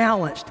a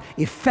balanced,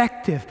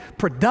 effective,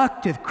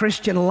 productive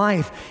Christian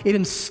life. It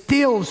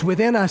instills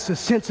within us a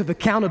sense of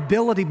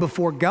accountability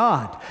before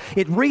God.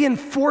 It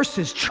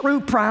reinforces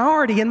true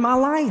priority in my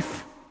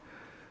life.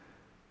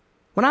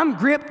 When I'm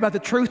gripped by the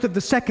truth of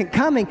the second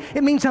coming,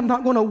 it means I'm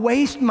not going to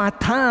waste my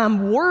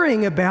time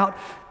worrying about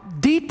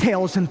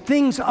details and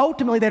things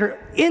ultimately that are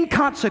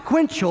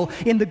inconsequential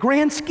in the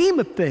grand scheme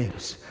of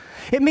things.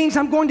 It means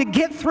I'm going to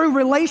get through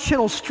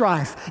relational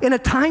strife in a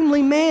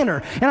timely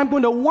manner, and I'm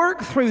going to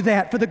work through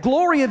that for the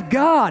glory of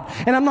God,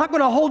 and I'm not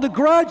going to hold a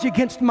grudge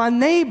against my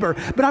neighbor,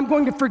 but I'm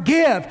going to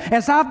forgive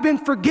as I've been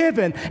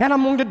forgiven, and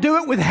I'm going to do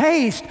it with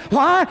haste.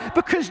 Why?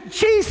 Because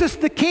Jesus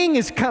the King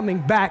is coming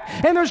back,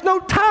 and there's no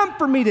time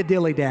for me to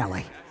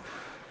dilly-dally.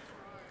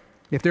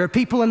 If there are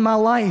people in my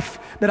life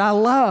that I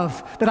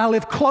love, that I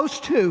live close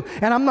to,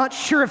 and I'm not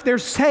sure if they're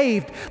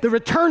saved, the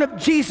return of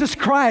Jesus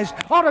Christ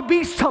ought to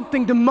be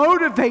something to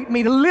motivate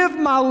me to live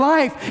my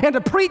life and to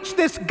preach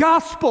this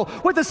gospel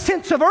with a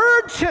sense of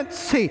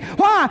urgency.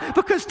 Why?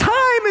 Because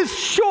time is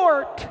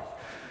short.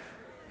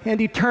 And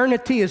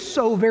eternity is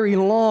so very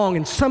long,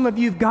 and some of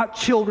you've got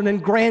children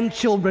and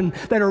grandchildren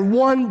that are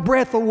one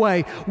breath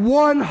away,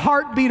 one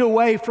heartbeat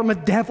away from a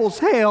devil's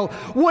hell.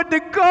 Would to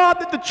God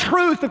that the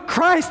truth of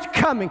Christ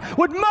coming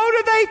would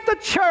motivate the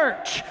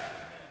church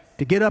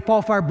to get up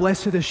off our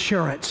blessed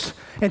assurance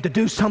and to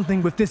do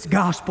something with this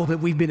gospel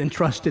that we've been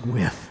entrusted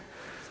with.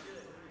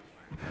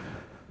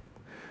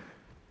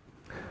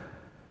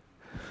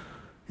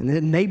 And it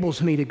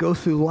enables me to go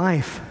through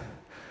life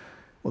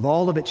with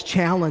all of its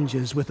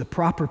challenges with a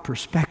proper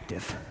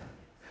perspective.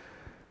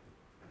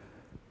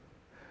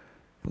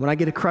 When I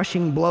get a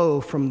crushing blow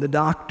from the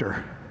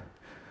doctor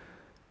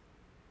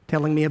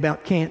telling me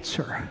about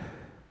cancer,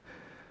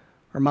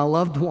 or my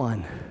loved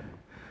one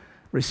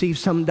receives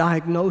some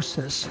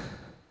diagnosis,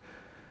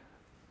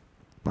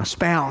 my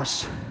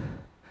spouse,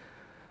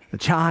 the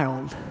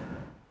child,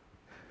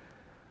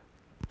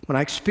 when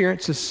I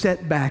experience a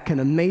setback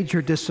and a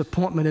major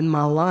disappointment in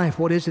my life,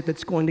 what is it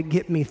that's going to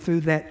get me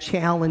through that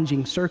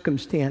challenging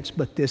circumstance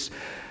but this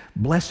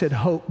blessed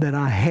hope that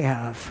I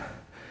have?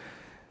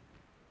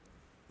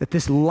 That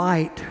this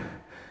light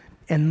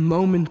and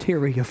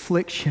momentary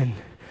affliction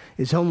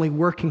is only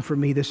working for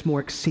me this more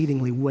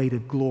exceedingly weight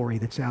of glory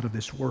that's out of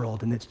this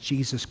world, and that's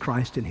Jesus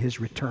Christ and His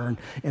return,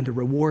 and the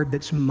reward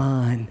that's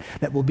mine,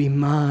 that will be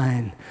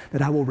mine,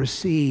 that I will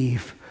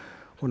receive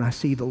when I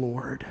see the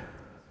Lord.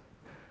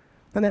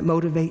 Doesn't that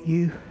motivate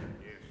you?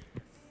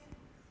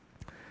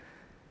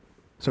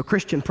 So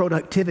Christian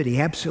productivity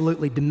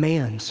absolutely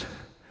demands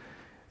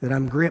that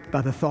I'm gripped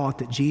by the thought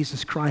that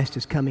Jesus Christ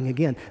is coming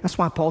again. That's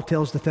why Paul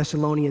tells the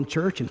Thessalonian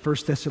church in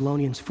 1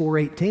 Thessalonians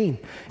 4:18,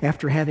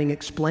 after having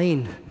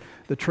explained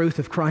the truth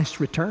of Christ's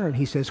return,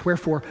 he says,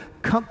 "Wherefore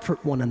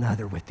comfort one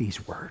another with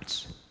these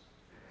words."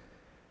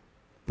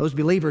 Those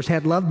believers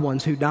had loved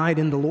ones who died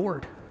in the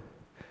Lord.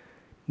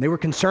 They were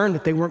concerned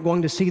that they weren't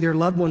going to see their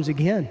loved ones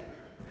again.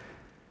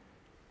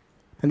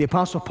 And the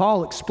Apostle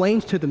Paul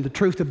explains to them the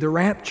truth of the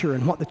rapture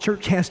and what the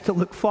church has to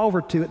look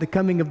forward to at the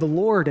coming of the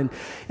Lord. And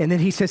then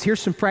he says, here's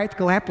some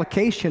practical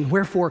application.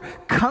 Wherefore,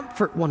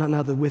 comfort one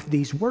another with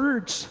these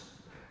words.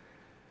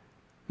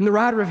 And the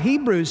writer of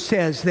Hebrews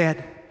says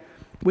that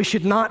we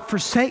should not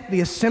forsake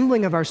the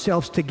assembling of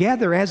ourselves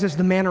together, as is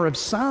the manner of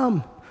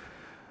some,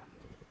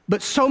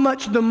 but so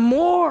much the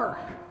more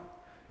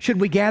should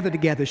we gather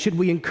together, should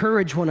we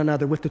encourage one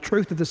another with the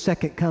truth of the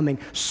second coming,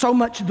 so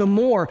much the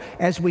more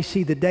as we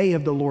see the day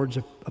of the Lord's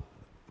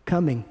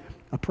coming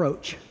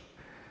approach.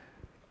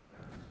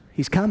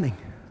 He's coming.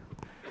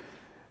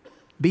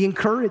 Be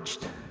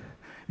encouraged.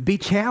 Be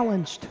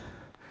challenged.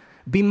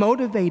 Be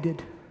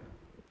motivated.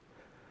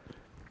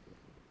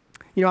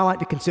 You know, I like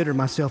to consider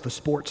myself a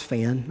sports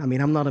fan. I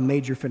mean, I'm not a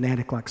major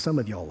fanatic like some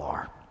of y'all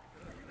are.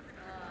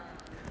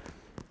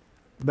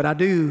 But I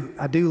do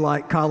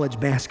like college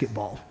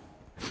basketball.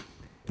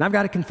 And I've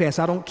got to confess,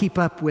 I don't keep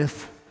up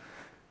with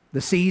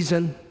the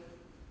season,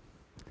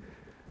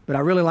 but I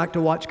really like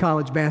to watch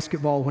college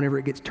basketball whenever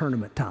it gets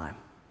tournament time.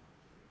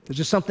 There's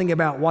just something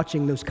about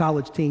watching those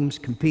college teams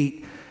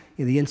compete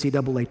in the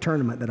NCAA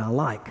tournament that I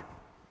like.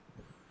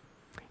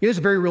 There's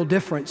a very real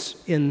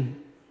difference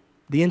in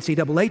the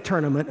NCAA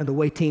tournament and the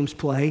way teams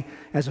play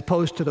as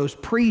opposed to those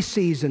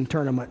preseason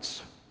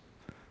tournaments,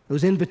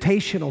 those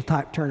invitational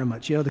type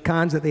tournaments, you know, the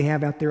kinds that they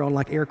have out there on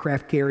like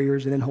aircraft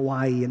carriers and in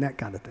Hawaii and that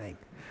kind of thing.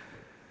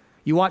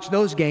 You watch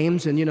those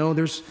games and,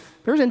 there's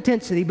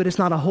intensity, but it's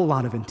not a whole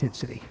lot of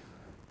intensity.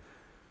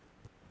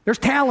 There's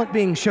talent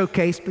being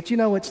showcased, but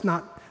it's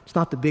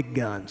not the big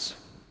guns.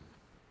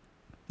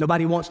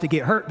 Nobody wants to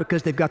get hurt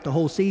because they've got the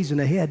whole season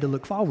ahead to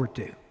look forward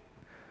to.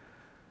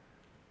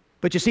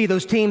 But you see,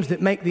 those teams that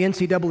make the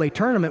NCAA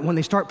tournament, when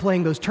they start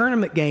playing those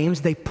tournament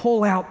games, they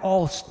pull out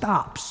all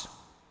stops.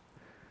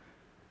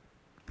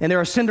 And there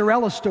are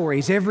Cinderella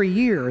stories every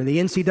year in the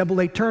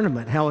NCAA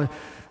tournament, how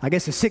I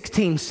guess a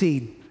 16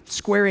 seed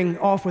squaring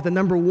off with a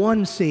number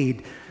 1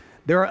 seed.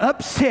 There are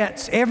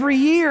upsets every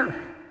year.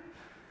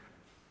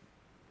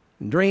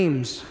 And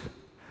dreams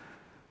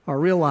are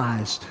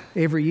realized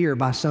every year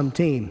by some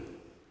team.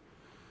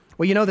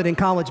 Well, you know that in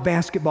college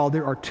basketball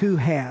there are 2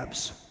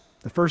 halves.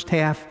 The first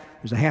half,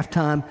 there's a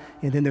halftime,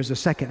 and then there's a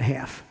second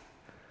half.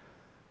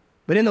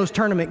 But in those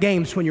tournament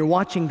games, when you're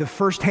watching the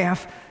first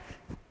half,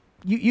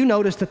 you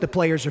notice that the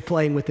players are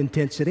playing with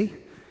intensity.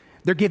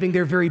 They're giving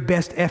their very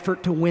best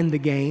effort to win the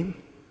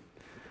game.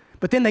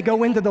 But then they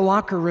go into the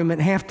locker room at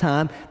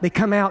halftime, they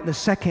come out in the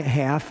second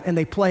half, and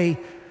they play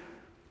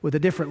with a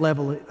different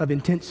level of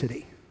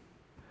intensity.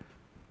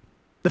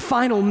 The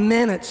final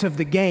minutes of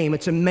the game,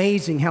 it's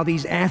amazing how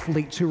these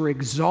athletes who are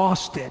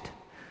exhausted,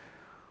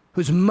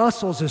 whose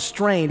muscles are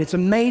strained, it's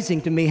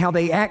amazing to me how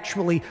they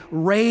actually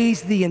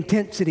raise the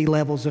intensity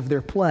levels of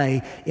their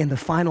play in the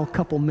final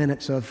couple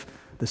minutes of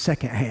the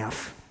second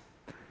half.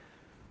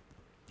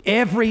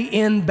 Every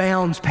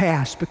inbounds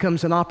pass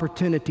becomes an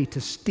opportunity to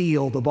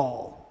steal the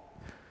ball,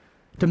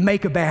 to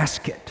make a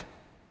basket.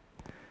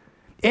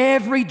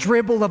 Every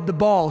dribble of the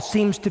ball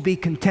seems to be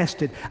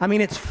contested. I mean,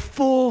 it's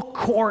full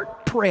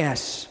court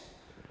press,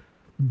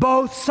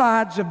 both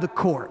sides of the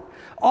court.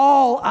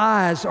 All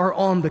eyes are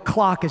on the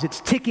clock as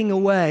it's ticking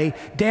away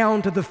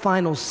down to the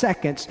final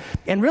seconds.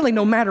 And really,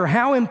 no matter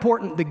how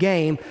important the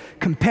game,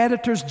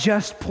 competitors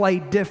just play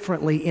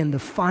differently in the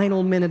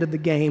final minute of the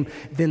game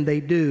than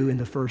they do in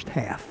the first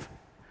half.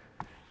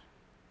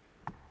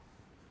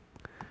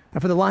 Now,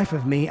 for the life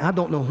of me, I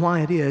don't know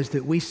why it is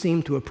that we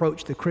seem to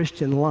approach the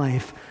Christian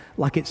life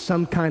like it's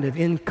some kind of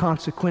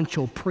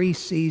inconsequential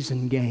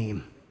preseason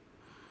game.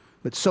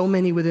 But so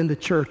many within the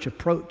church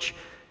approach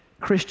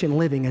Christian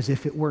living as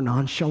if it were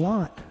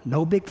nonchalant.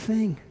 No big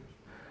thing.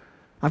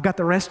 I've got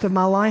the rest of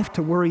my life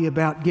to worry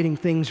about getting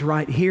things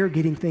right here,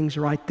 getting things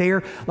right there.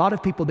 A lot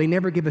of people, they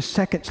never give a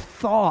second's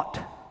thought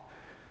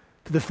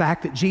to the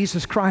fact that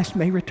Jesus Christ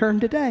may return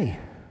today.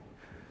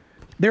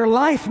 Their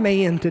life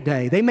may end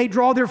today. They may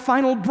draw their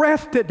final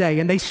breath today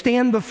and they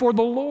stand before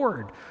the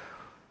Lord.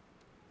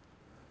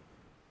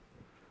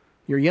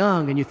 You're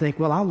young and you think,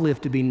 well, I'll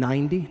live to be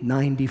 90,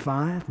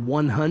 95,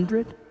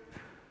 100.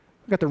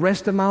 I've got the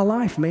rest of my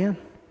life, man.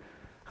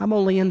 I'm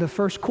only in the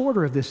first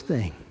quarter of this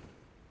thing.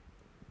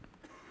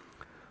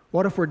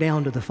 What if we're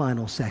down to the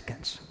final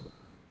seconds?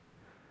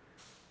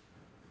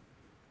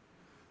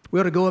 We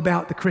ought to go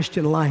about the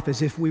Christian life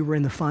as if we were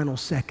in the final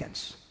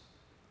seconds.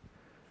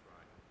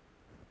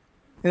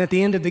 And at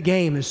the end of the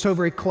game is so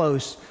very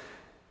close.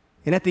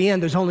 And at the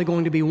end, there's only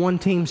going to be one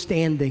team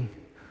standing.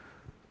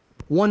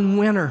 One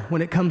winner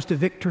when it comes to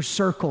Victor's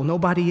Circle,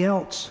 nobody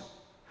else.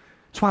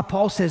 That's why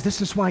Paul says this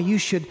is why you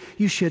should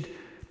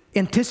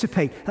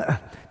anticipate.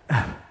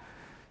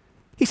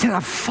 He said,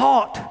 I've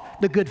fought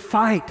the good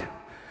fight.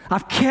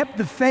 I've kept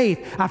the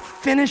faith. I've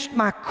finished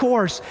my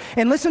course.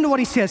 And listen to what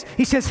he says.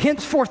 He says,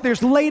 henceforth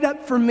there's laid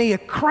up for me a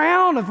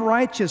crown of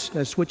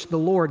righteousness, which the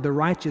Lord, the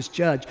righteous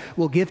judge,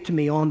 will give to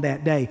me on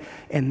that day.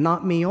 And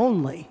not me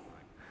only,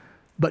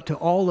 but to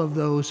all of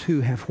those who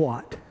have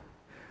what?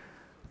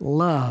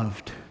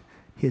 Loved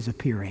his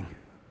appearing.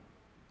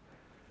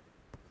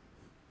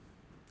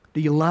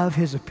 Do you love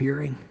his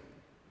appearing?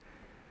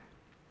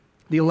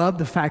 Do you love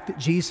the fact that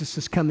Jesus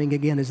is coming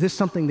again? Is this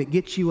something that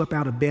gets you up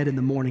out of bed in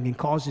the morning and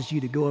causes you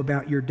to go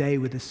about your day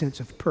with a sense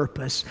of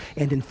purpose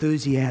and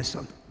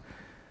enthusiasm?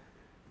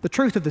 The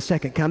truth of the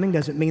second coming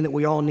doesn't mean that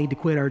we all need to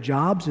quit our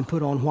jobs and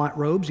put on white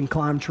robes and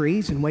climb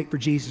trees and wait for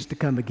Jesus to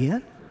come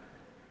again.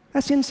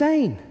 That's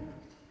insane.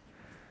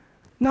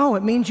 No,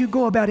 it means you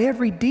go about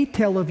every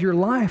detail of your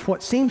life,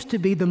 what seems to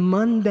be the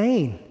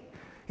mundane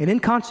and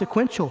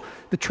inconsequential.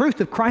 The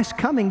truth of Christ's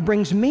coming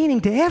brings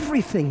meaning to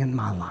everything in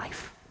my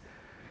life.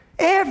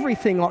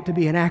 Everything ought to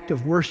be an act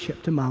of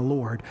worship to my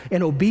Lord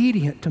and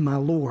obedient to my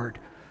Lord.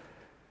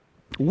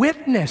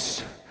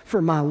 Witness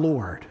for my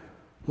Lord.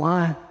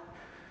 Why?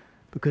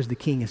 Because the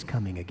King is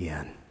coming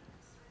again.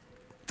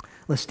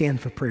 Let's stand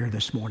for prayer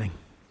this morning.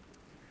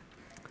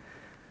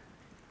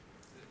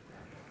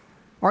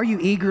 Are you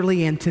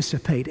eagerly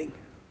anticipating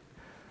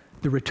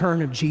the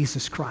return of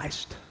Jesus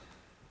Christ?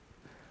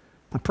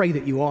 I pray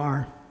that you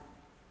are.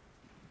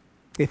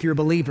 If you're a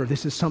believer,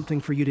 this is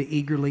something for you to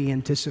eagerly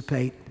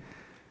anticipate.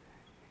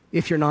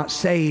 If you're not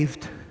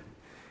saved,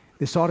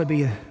 this ought to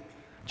be a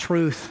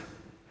truth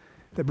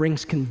that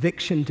brings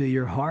conviction to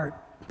your heart.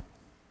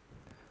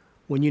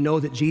 When you know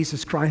that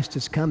Jesus Christ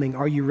is coming,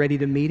 are you ready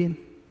to meet him?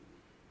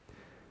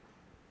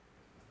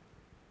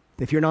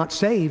 If you're not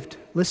saved,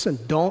 listen,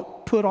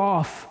 don't put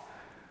off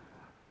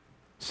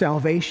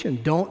salvation.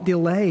 Don't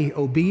delay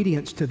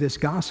obedience to this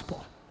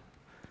gospel.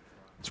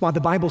 That's why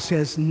the Bible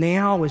says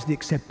now is the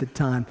accepted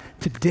time.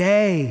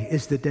 Today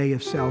is the day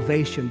of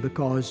salvation,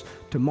 because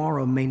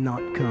tomorrow may not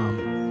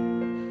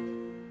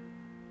come.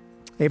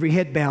 Every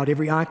head bowed,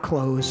 every eye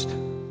closed.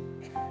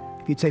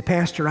 If you'd say,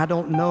 Pastor, I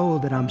don't know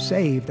that I'm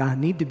saved. I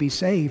need to be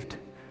saved.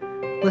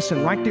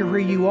 Listen, right there where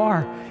you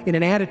are, in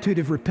an attitude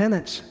of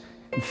repentance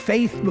and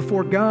faith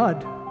before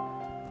God,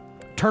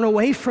 turn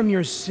away from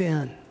your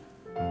sin.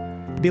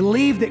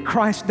 Believe that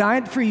Christ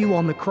died for you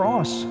on the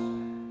cross,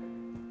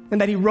 and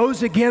that He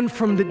rose again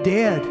from the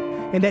dead,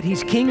 and that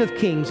He's King of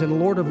Kings and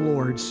Lord of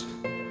Lords.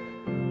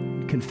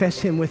 Confess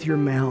Him with your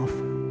mouth.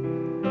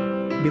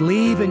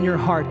 Believe in your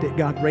heart that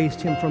God raised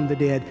Him from the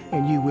dead,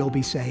 and you will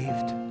be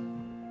saved.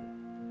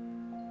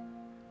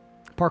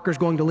 Parker's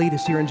going to lead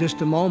us here in just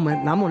a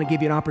moment, and I'm going to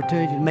give you an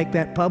opportunity to make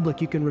that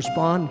public. You can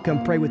respond and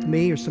come pray with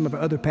me or some of our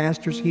other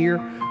pastors here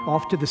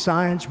off to the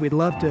sides. We'd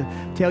love to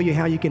tell you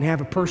how you can have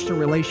a personal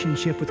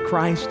relationship with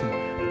Christ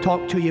and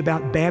talk to you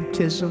about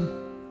baptism.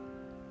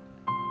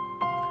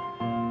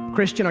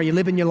 Christian, are you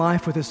living your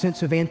life with a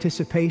sense of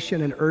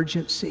anticipation and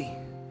urgency?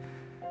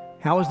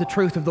 How is the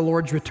truth of the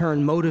Lord's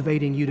return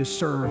motivating you to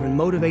serve and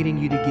motivating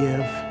you to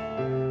give?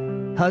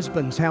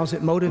 Husbands, how's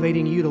it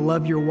motivating you to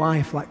love your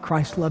wife like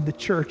Christ loved the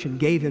church and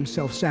gave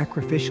Himself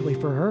sacrificially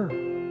for her?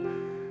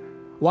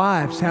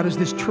 Wives, how does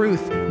this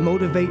truth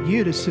motivate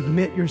you to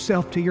submit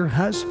yourself to your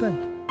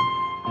husband?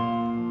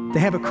 To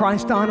have a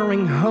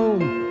Christ-honoring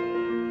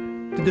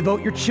home, to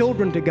devote your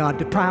children to God,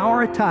 to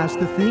prioritize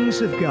the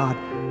things of God.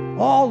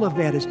 All of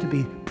that is to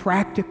be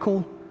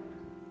practical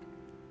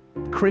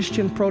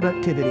Christian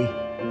productivity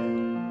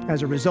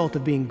as a result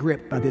of being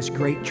gripped by this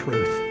great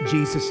truth.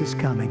 Jesus is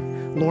coming.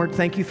 Lord,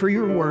 thank You for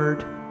Your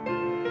word.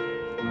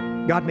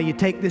 God, may You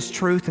take this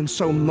truth and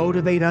so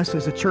motivate us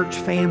as a church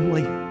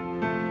family,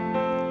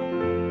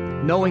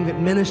 knowing that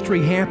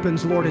ministry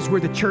happens, Lord, as we're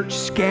the church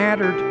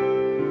scattered,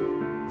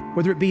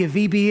 whether it be a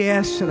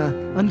VBS in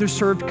an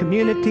underserved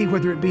community,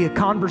 whether it be a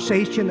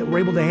conversation that we're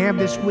able to have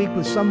this week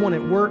with someone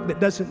at work that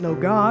doesn't know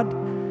God,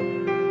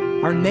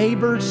 our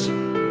neighbors,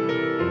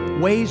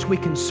 ways we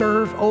can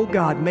serve. Oh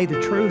God, may the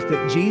truth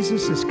that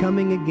Jesus is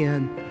coming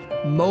again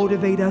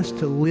motivate us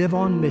to live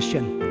on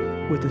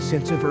mission with a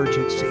sense of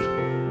urgency.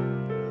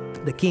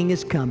 The King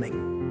is coming.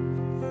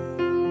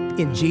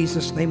 In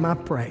Jesus' name I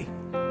pray.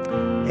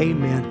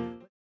 Amen.